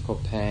of physical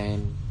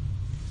pain.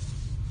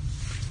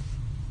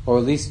 Or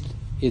at least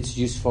it's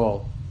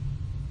useful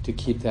to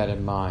keep that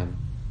in mind,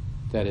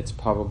 that it's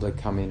probably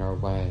coming our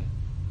way.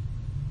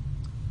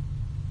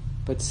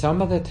 But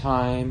some of the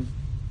time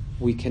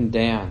we can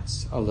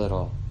dance a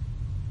little,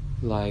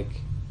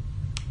 like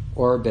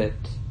orbit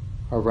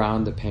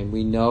around the pain.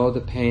 We know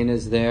the pain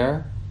is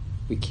there,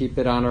 we keep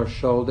it on our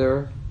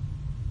shoulder,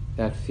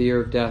 that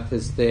fear of death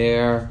is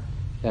there,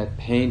 that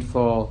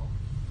painful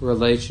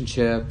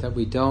relationship that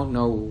we don't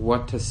know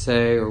what to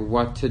say or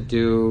what to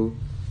do,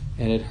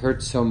 and it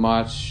hurts so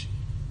much.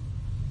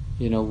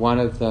 One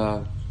of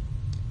the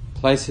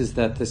places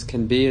that this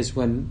can be is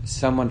when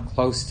someone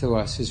close to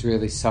us is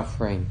really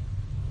suffering,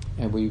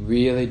 and we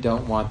really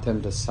don't want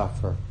them to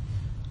suffer.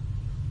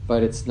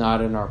 but it's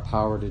not in our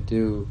power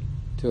to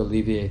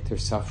alleviate their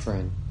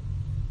suffering.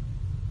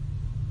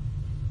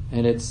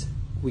 And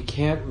we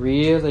can't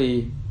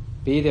really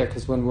be there,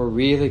 because when we're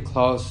really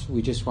close,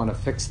 we just want to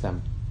fix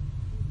them,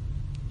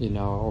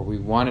 or we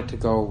want it to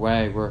go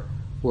away.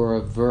 We're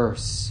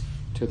averse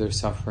to their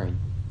suffering.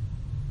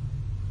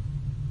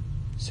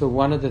 So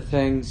one of the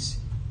things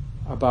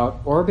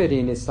about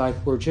orbiting is like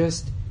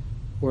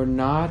we're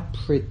not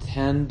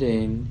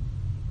pretending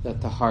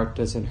that the heart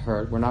doesn't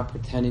hurt. We're not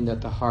pretending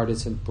that the heart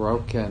isn't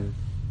broken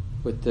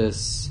with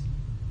this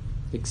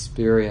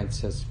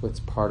experience as what's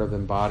part of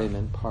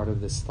embodiment, part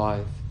of this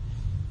life.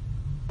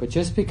 But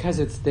just because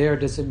it's there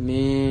doesn't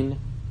mean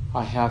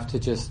I have to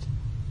just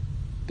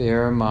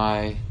bare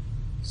my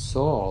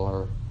soul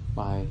or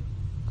my,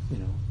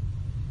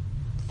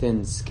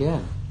 thin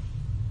skin.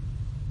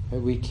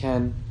 We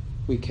can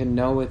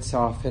know it's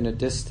off in a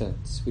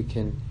distance. We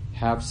can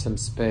have some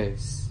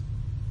space.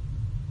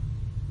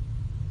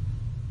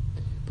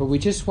 But we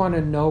just want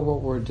to know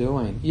what we're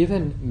doing.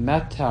 Even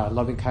metta,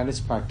 loving kindness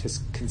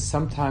practice, can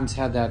sometimes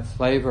have that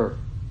flavor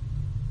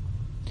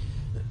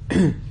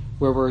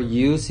where we're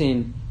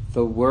using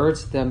the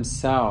words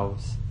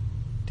themselves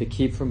to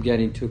keep from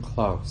getting too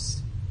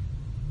close.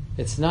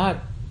 It's not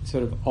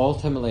sort of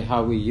ultimately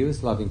how we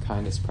use loving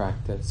kindness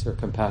practice or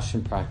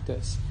compassion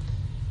practice,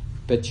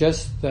 but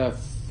just the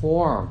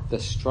form, the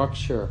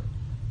structure,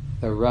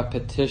 the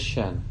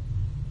repetition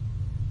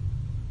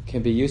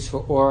can be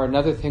useful. Or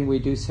another thing we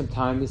do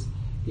sometimes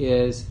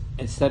is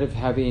instead of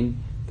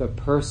having the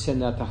person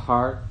that the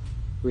heart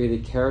really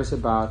cares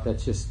about,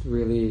 that's just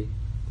really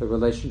the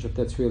relationship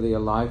that's really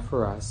alive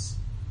for us,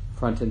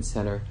 front and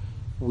center,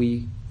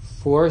 we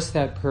force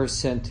that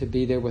person to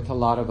be there with a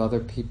lot of other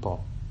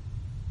people.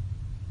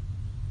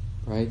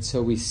 Right?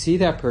 So we see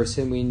that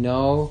person, we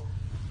know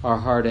our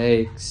heart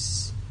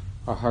aches,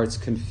 our heart's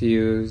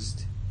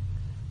confused,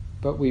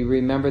 but we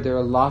remember there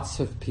are lots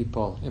of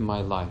people in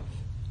my life,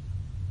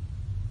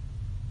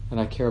 and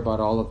I care about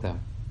all of them.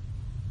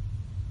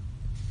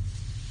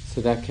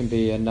 So that can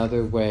be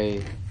another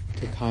way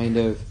to kind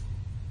of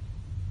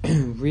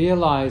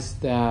realize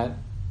that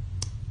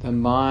the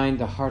mind,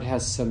 the heart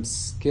has some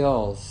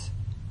skills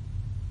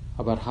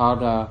about how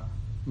to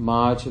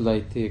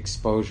modulate the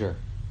exposure.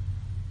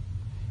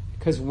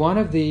 Because one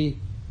of the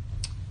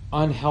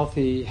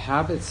unhealthy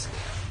habits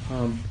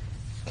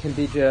can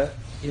be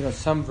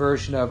some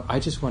version of, I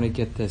just want to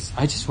get this,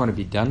 I just want to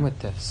be done with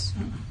this.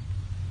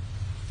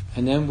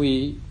 And then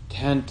we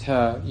tend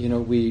to,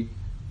 we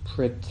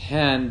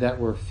pretend that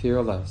we're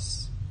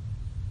fearless.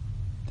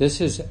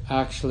 This is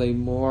actually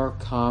more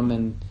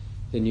common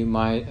than you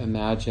might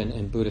imagine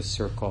in Buddhist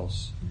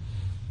circles.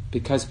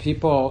 Because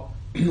people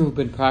who've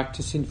been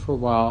practicing for a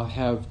while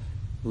have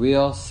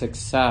real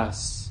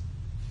success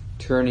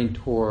turning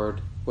toward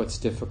what's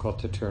difficult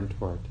to turn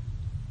toward.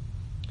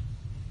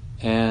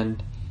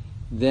 And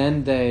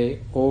then they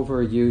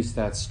overuse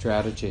that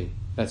strategy.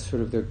 That's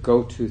sort of their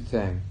go-to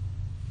thing.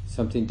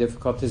 Something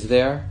difficult is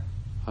there,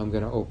 I'm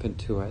going to open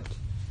to it.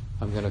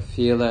 I'm going to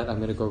feel it, I'm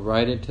going to go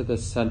right into the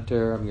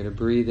center, I'm going to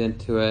breathe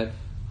into it,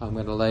 I'm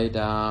going to lay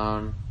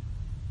down,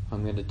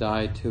 I'm going to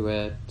die to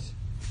it.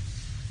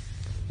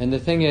 And the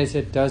thing is,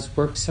 it does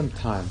work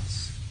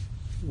sometimes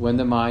when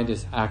the mind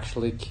is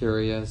actually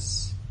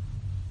curious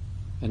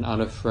and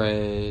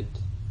unafraid.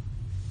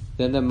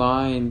 Then the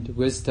mind,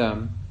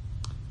 wisdom,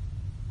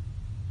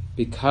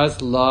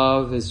 because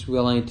love is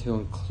willing to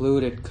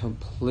include it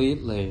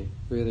completely,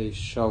 really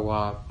show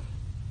up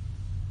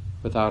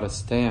without a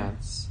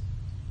stance,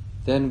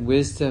 then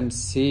wisdom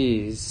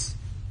sees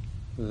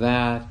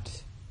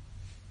that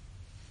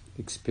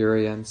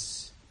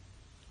experience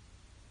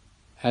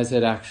as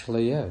it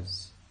actually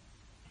is.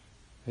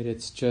 Right?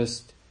 It's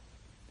just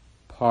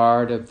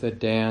part of the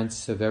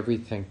dance of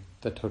everything,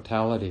 the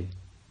totality.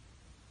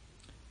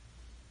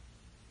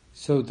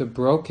 So the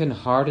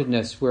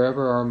broken-heartedness,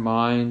 wherever our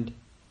mind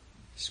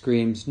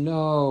screams,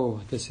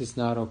 no, this is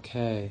not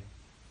okay,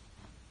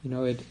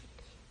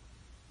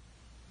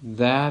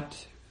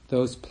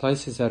 those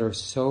places that are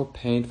so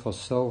painful,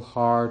 so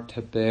hard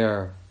to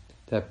bear,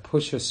 that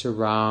push us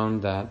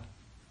around, that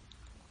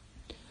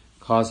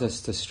cause us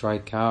to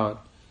strike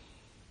out,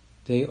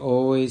 they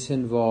always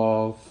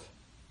involve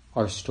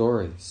our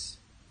stories.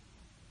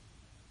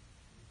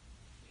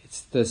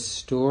 It's the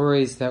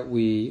stories that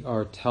we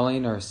are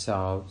telling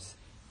ourselves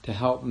to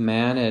help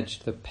manage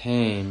the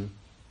pain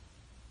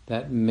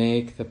that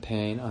make the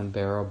pain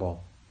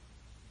unbearable.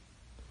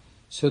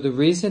 So the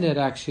reason it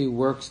actually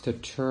works to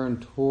turn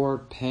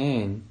toward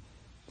pain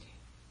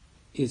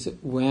is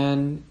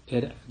when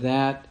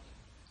that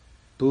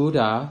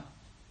Buddha,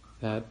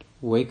 that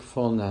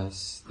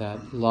wakefulness,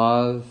 that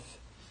love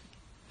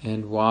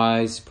and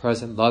wise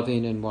presence,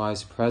 loving and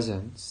wise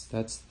presence,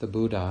 that's the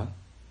Buddha.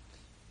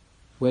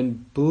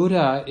 When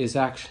Buddha is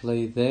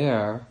actually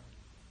there,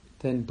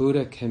 then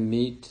Buddha can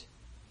meet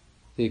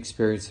the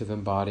experience of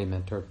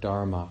embodiment or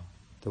Dharma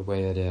the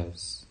way it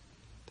is,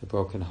 the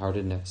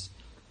brokenheartedness.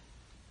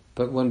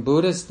 But when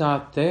Buddha's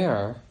not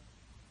there,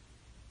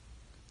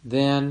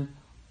 then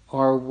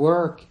our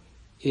work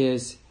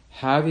is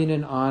having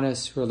an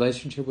honest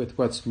relationship with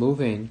what's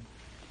moving,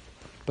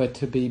 but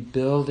to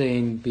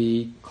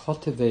be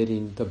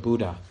cultivating the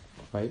Buddha,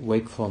 right?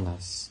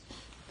 Wakefulness,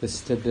 the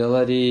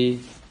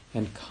stability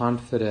and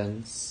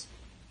confidence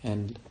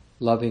and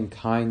loving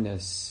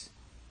kindness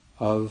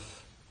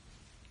of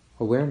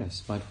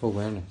awareness, mindful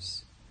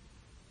awareness.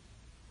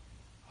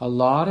 A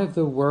lot of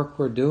the work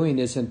we're doing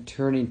isn't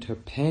turning to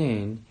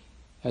pain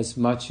as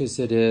much as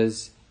it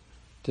is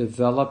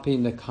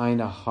developing the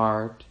kind of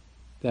heart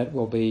that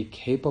will be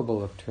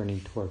capable of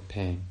turning toward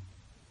pain.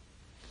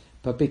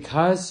 But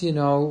because,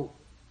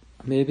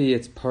 maybe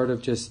it's part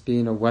of just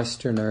being a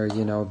Westerner,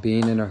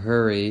 being in a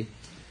hurry,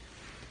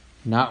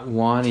 not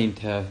wanting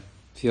to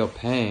feel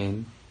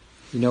pain,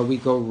 we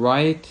go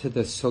right to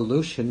the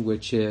solution,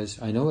 which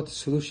is, I know what the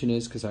solution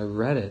is because I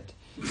read it.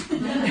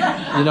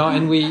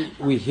 And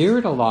we hear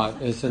it a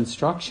lot as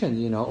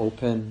instruction,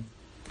 open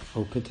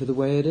to the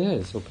way it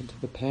is, open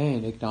to the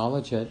pain,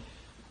 acknowledge it.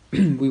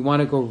 We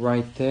want to go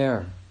right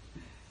there.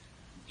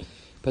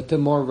 But the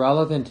more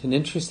relevant and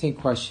interesting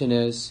question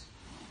is,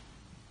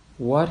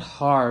 what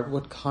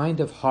kind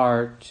of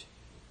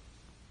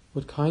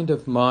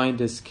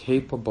mind is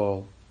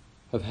capable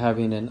of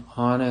having an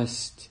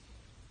honest,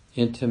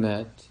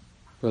 intimate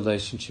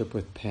relationship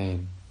with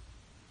pain?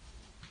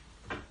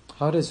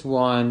 How does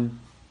one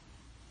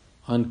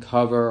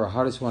uncover, or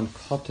how does one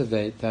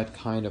cultivate that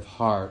kind of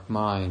heart,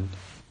 mind,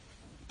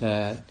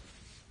 that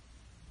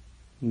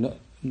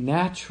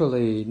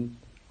naturally,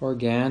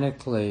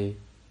 organically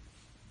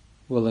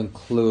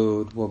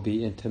will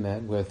be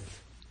intimate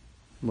with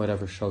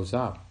whatever shows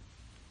up?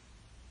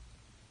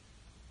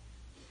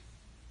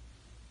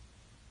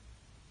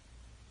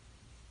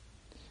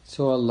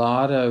 So a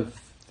lot of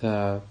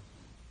the,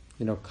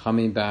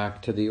 coming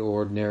back to the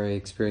ordinary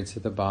experience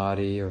of the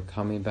body, or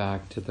coming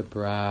back to the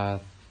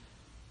breath,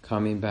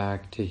 coming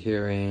back to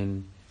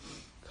hearing,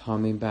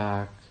 coming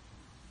back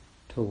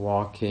to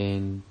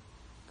walking,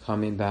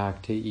 coming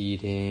back to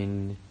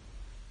eating,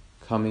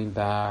 coming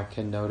back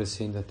and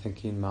noticing the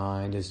thinking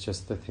mind is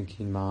just the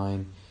thinking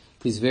mind.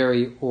 These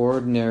very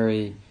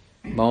ordinary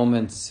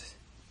moments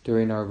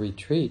during our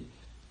retreat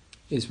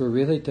is we're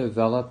really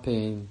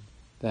developing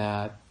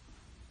that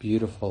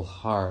beautiful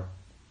heart,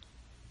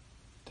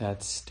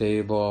 that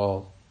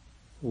stable,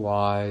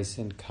 wise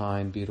and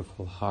kind,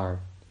 beautiful heart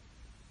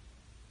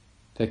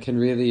that can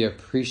really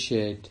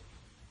appreciate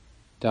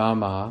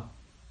Dhamma,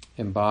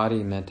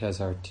 embodiment,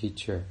 as our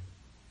teacher.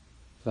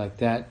 Like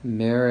that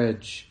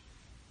marriage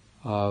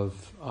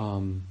of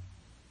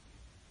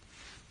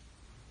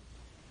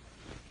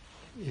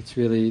it's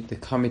really the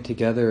coming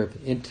together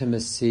of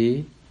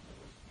intimacy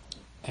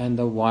and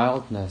the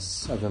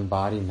wildness of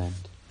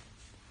embodiment,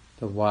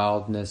 the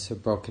wildness of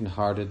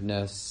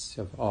brokenheartedness,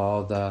 of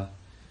all the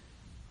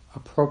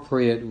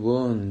appropriate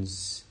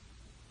wounds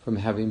from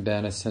having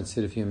been a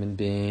sensitive human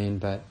being,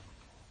 but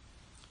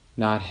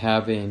not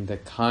having the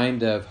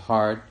kind of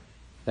heart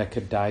that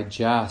could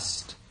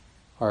digest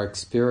our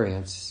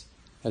experience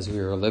as we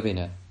were living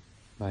it,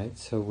 right?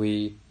 So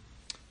we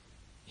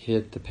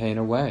hid the pain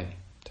away,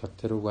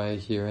 tucked it away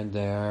here and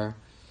there,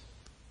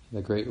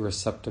 the great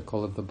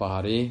receptacle of the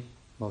body,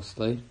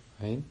 mostly,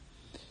 right?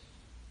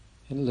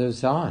 It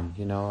lives on,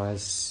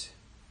 as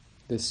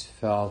this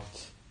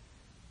felt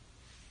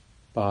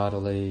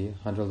bodily,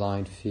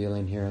 underlying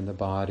feeling here in the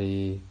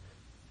body,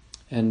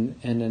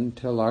 and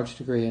to a large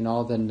degree in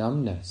all the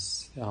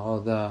numbness, all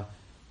the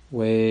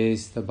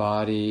ways the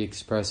body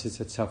expresses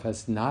itself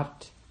as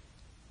not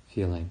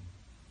feeling.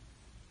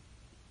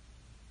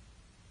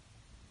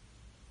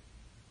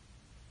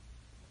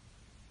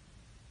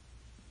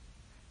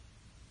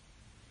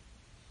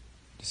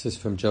 This is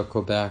from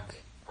Joko Beck.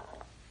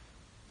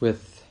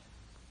 With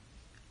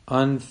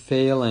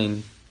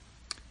unfailing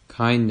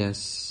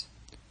kindness,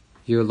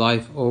 your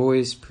life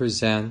always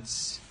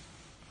presents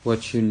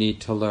what you need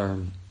to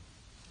learn.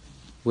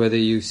 Whether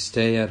you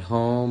stay at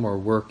home or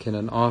work in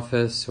an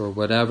office or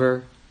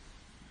whatever,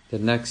 the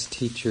next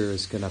teacher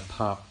is going to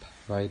pop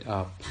right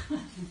up.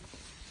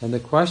 And the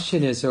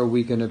question is, are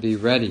we going to be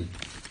ready?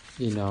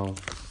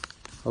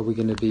 Are we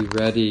going to be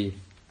ready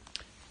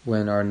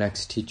when our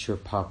next teacher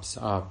pops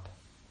up?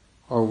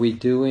 Are we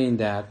doing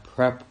that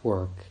prep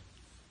work?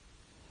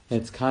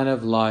 It's kind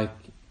of like,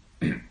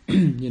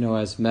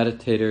 as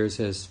meditators,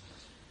 as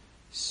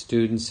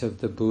students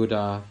of the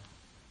Buddha,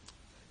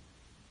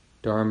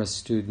 Dharma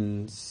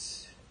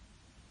students,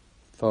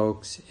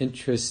 folks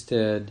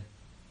interested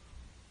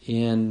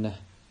in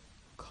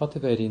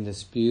cultivating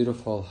this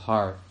beautiful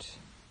heart.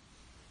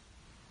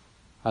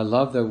 I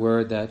love the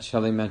word that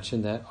Shelley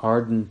mentioned, that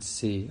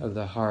ardency of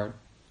the heart.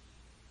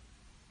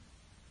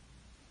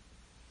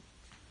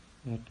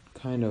 That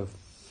kind of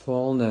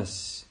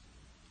fullness.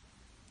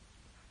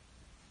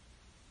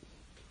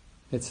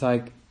 It's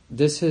like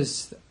this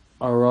is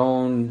our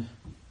own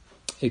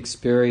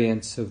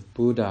experience of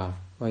Buddha,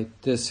 right?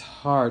 This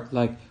heart,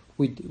 like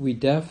we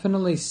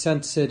definitely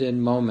sense it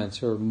in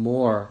moments, or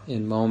more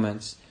in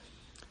moments.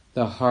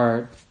 The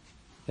heart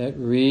that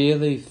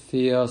really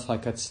feels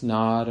like it's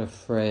not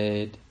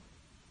afraid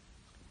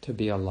to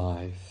be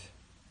alive.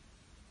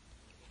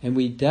 And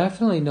we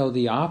definitely know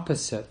the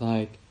opposite,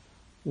 like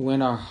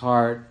when our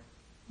heart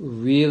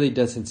really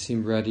doesn't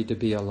seem ready to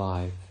be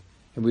alive.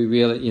 And we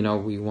really,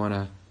 we want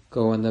to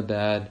go in the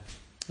bed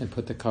and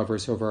put the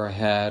covers over our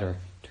head or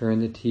turn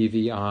the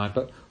TV on,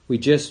 but we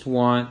just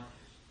want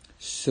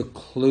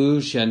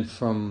seclusion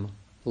from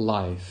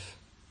life,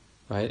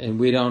 right? And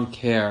we don't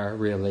care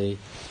really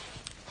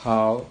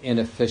how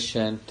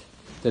inefficient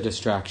the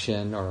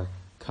distraction or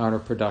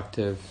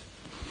counterproductive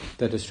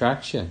the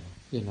distraction,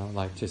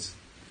 like just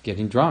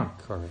getting drunk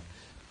or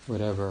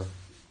whatever,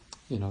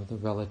 the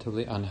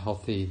relatively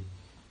unhealthy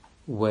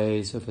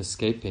ways of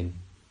escaping.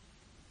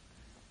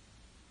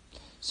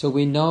 So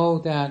we know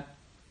that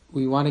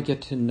we want to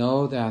get to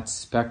know that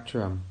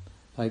spectrum,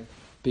 like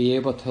be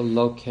able to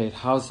locate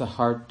how's the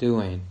heart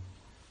doing.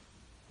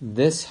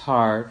 This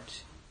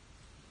heart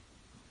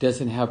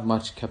doesn't have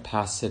much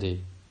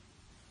capacity,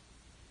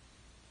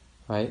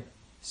 right?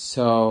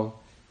 So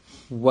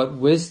what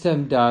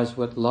wisdom does,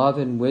 what love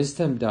and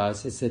wisdom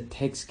does, is it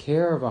takes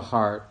care of a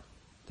heart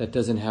that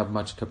doesn't have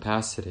much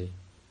capacity,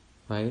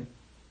 right?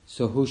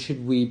 So who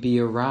should we be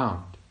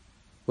around?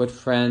 What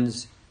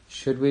friends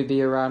should we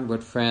be around?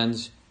 What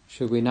friends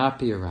should we not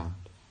be around?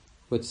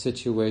 What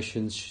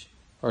situations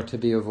are to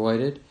be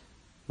avoided?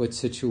 What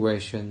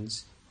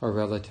situations are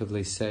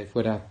relatively safe?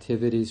 What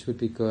activities would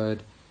be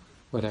good?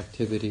 What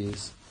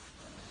activities?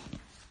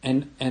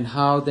 And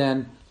how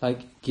then,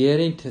 like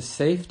getting to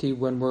safety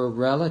when we're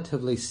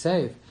relatively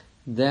safe,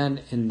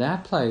 then in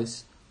that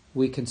place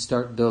we can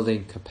start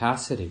building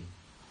capacity.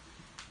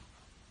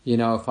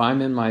 If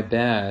I'm in my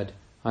bed,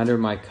 under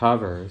my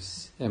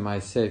covers, in my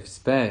safe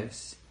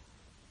space,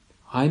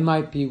 I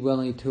might be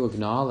willing to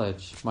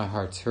acknowledge my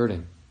heart's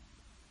hurting.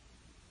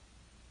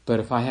 But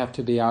if I have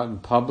to be out in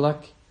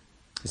public,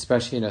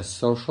 especially in a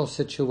social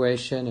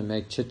situation and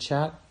make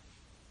chit-chat,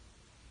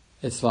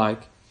 it's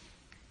like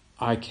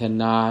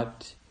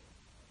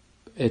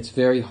it's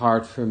very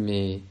hard for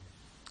me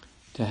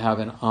to have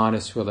an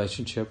honest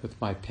relationship with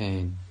my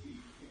pain.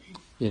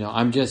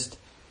 I'm just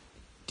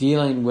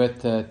dealing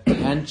with the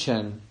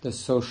tension, the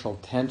social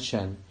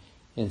tension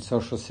in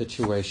social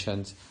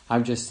situations.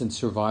 I'm just in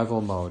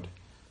survival mode,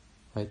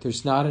 right?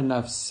 There's not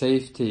enough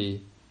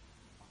safety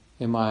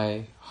in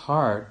my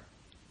heart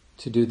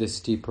to do this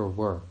deeper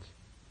work.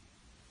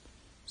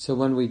 So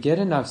when we get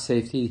enough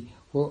safety,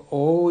 we're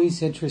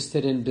always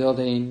interested in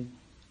building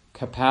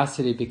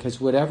capacity,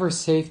 because whatever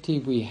safety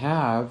we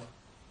have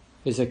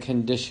is a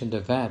conditioned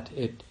event.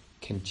 It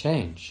can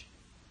change,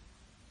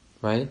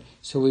 right?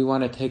 So we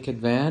want to take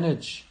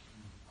advantage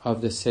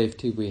of the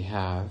safety we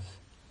have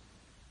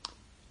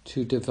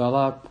to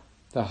develop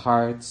the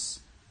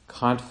heart's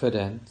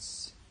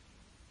confidence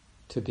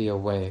to be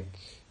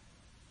awake,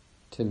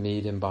 to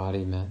meet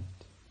embodiment,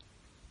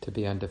 to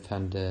be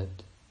undefended,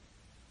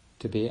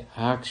 to be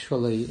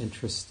actually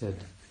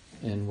interested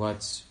in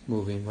what's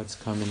moving, what's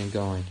coming and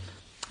going.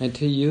 And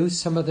to use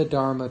some of the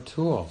Dharma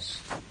tools,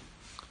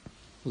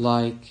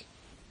 like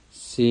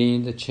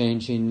seeing the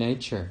changing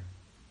nature,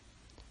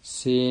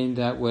 seeing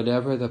that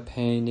whatever the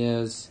pain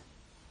is,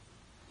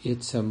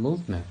 it's a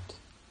movement.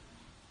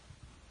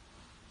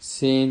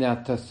 Seeing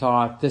that the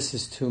thought, this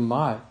is too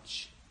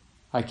much,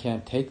 I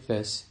can't take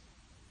this,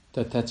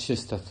 that's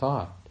just a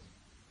thought.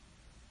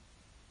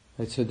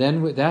 Right? So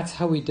then that's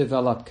how we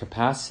develop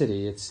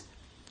capacity.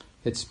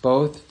 It's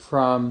both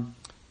from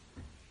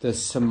the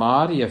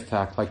samadhi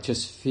effect, like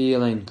just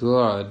feeling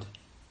good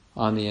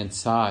on the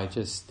inside,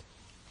 just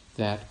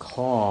that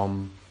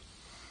calm.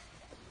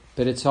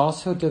 But it's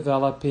also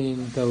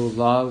developing the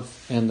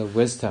love and the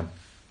wisdom,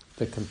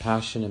 the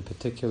compassion in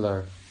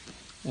particular,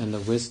 and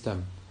the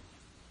wisdom,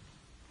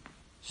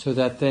 so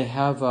that they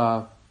have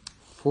a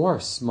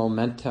force,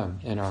 momentum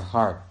in our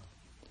heart,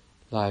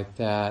 like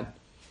that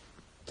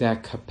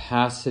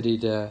capacity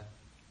to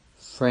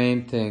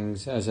frame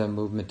things as a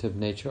movement of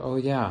nature. Oh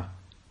yeah,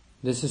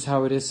 this is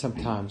how it is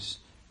sometimes.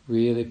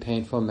 Really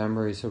painful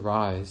memories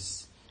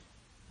arise,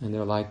 and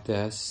they're like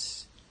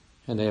this,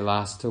 and they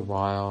last a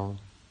while,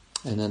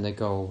 and then they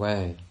go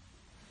away.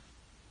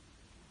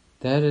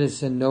 That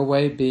is in no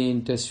way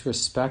being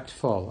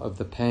disrespectful of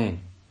the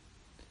pain,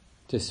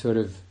 to sort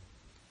of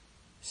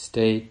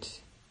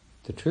state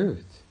the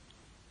truth.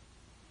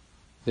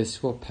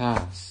 This will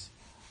pass.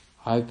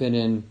 I've been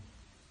in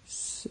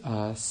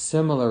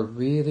similar,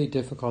 really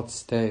difficult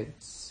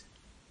states,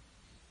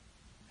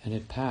 and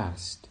it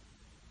passed.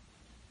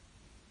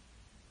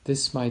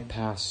 This might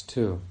pass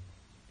too.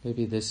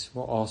 Maybe this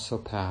will also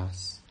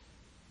pass.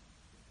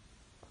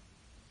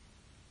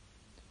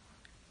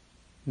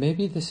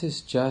 Maybe this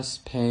is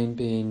just pain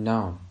being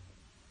known.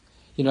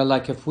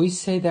 Like if we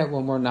say that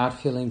when we're not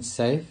feeling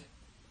safe,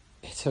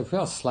 it's a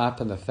real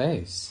slap in the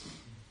face.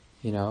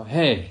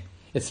 Hey,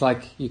 it's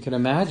like you can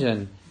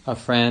imagine a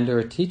friend or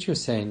a teacher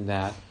saying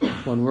that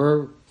when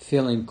we're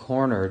feeling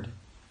cornered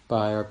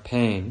by our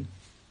pain,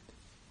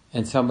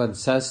 and someone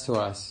says to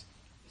us,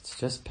 it's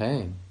just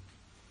pain.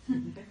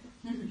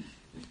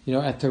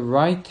 At the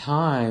right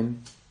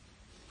time,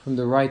 from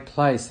the right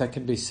place, that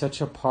can be such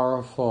a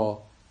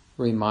powerful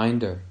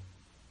reminder.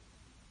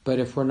 But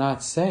if we're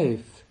not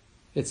safe,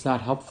 it's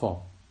not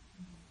helpful.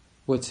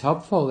 What's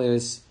helpful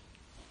is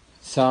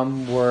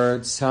some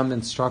words, some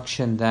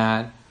instruction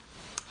that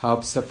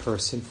helps a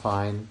person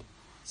find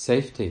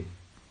safety,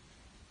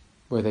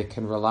 where they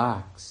can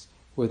relax,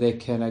 where they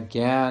can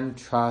again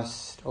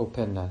trust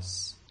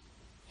openness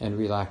and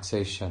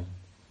relaxation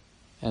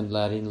and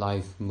letting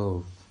life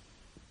move.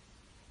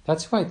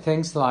 That's why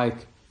things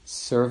like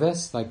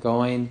service, like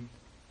going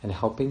and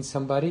helping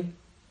somebody,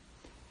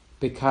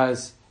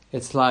 because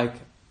it's like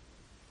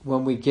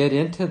when we get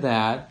into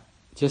that,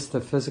 just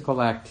the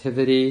physical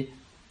activity,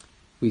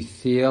 we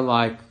feel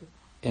like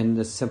in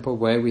the simple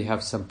way we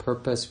have some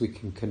purpose, we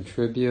can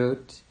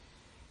contribute.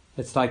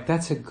 It's like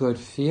that's a good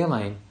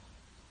feeling.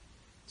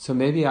 So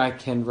maybe I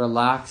can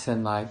relax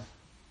and like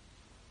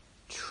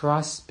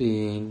trust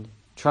feeling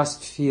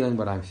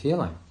what I'm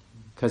feeling,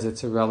 because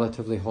it's a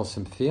relatively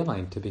wholesome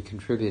feeling to be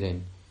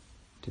contributing,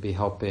 to be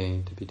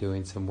helping, to be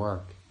doing some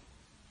work.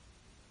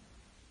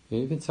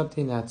 Even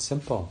something that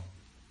simple.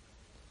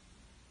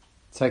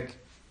 It's like,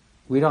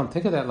 we don't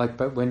think of that, like,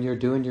 but when you're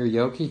doing your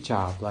yogi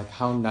job, like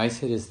how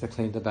nice it is to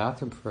clean the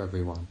bathroom for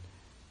everyone,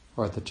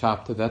 or to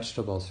chop the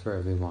vegetables for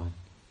everyone,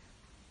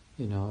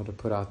 to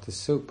put out the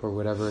soup, or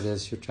whatever it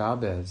is your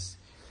job is.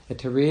 And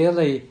to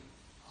really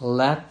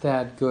let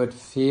that good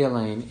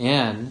feeling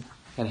in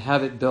and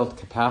have it build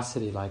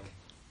capacity, like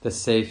the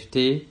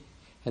safety,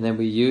 and then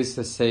we use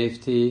the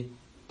safety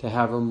to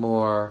have a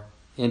more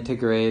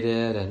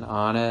integrated and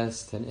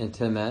honest and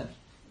intimate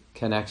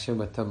connection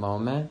with the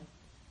moment,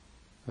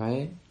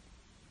 right?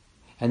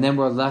 And then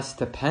we're less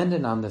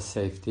dependent on the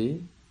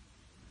safety,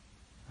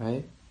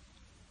 right?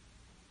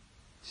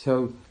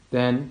 So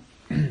then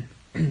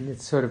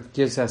it sort of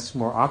gives us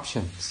more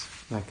options,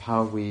 like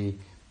how we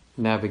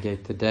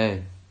navigate the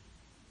day.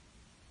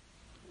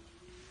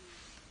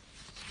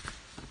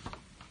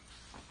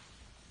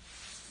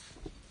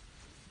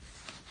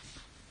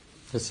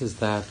 This is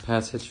that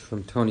passage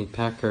from Tony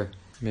Packer.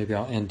 Maybe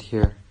I'll end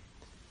here.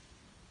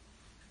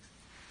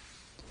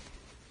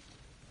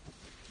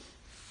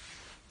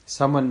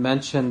 Someone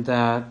mentioned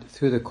that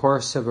through the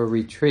course of a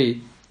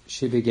retreat,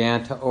 she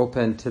began to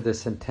open to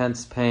this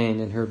intense pain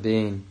in her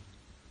being.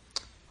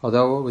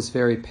 Although it was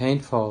very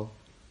painful,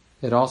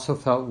 it also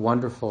felt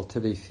wonderful to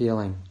be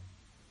feeling.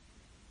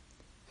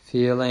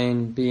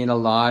 Being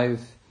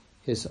alive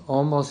is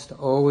almost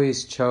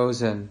always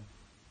chosen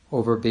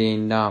over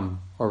being numb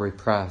or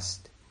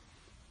repressed,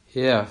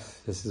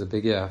 if, this is a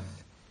big if,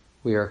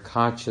 we are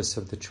conscious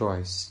of the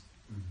choice.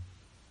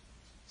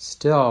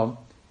 Still,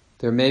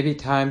 there may be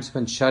times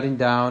when shutting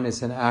down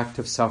is an act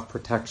of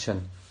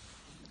self-protection.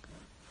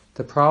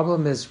 The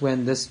problem is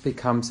when this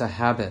becomes a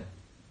habit.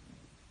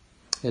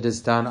 It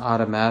is done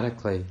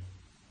automatically,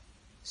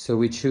 so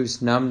we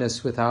choose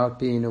numbness without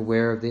being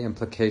aware of the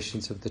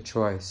implications of the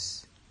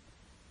choice.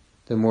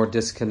 The more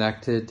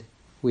disconnected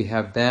we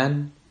have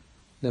been,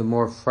 the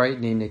more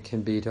frightening it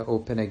can be to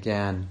open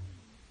again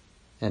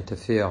and to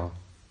feel.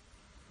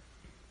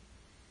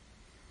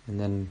 And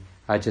then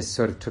I just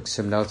sort of took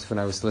some notes when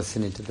I was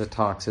listening to the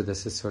talk, so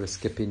this is sort of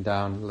skipping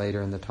down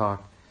later in the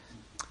talk.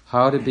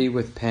 How to be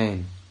with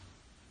pain.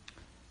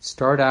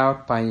 Start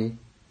out by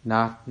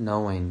not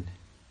knowing.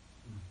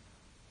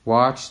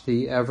 Watch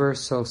the ever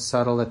so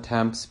subtle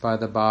attempts by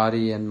the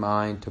body and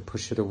mind to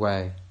push it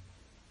away,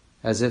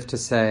 as if to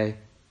say,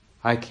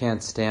 I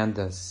can't stand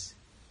this.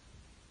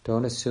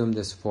 Don't assume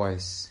this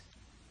voice.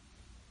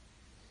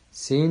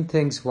 Seeing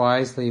things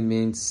wisely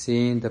means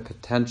seeing the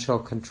potential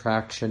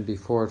contraction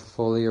before it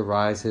fully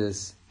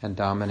arises and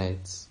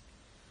dominates.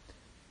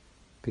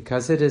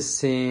 Because it is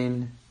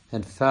seen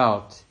and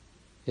felt,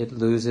 it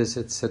loses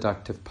its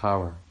seductive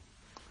power.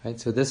 Right?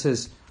 So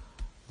this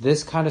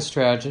kind of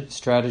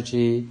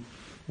strategy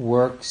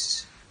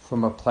works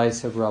from a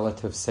place of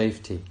relative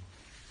safety.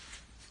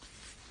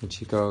 And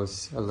she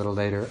goes a little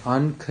later,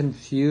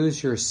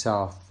 unconfuse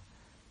yourself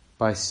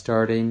by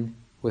starting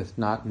with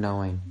not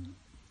knowing.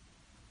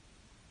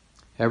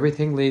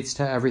 Everything leads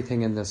to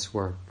everything in this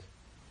work.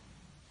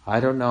 I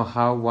don't know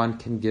how one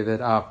can give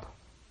it up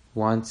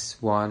once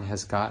one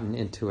has gotten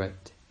into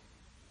it.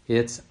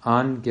 It's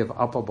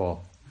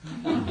ungive-upable.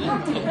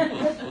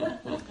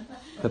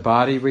 The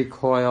body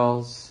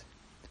recoils.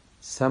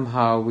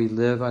 Somehow we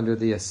live under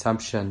the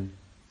assumption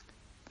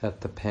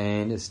that the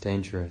pain is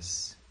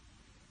dangerous.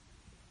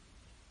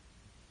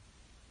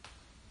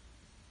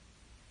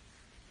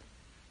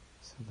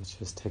 So let's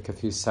just take a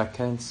few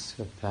seconds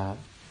with that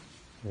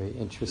very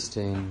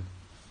interesting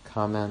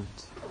comment.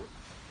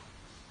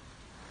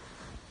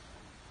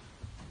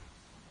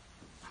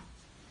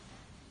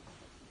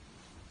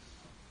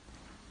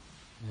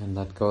 And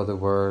let go of the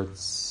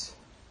words.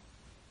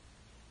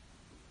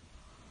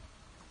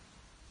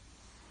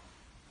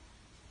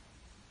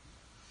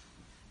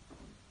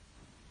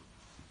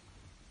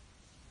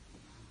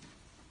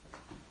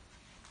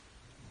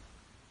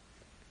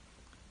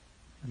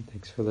 And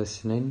thanks for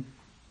listening.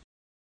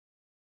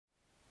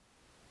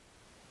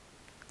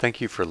 Thank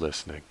you for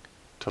listening.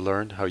 To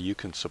learn how you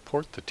can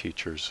support the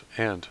teachers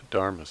and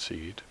Dharma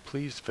Seed,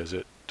 please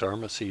visit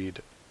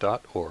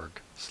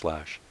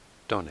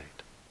dharmaseed.org/donate.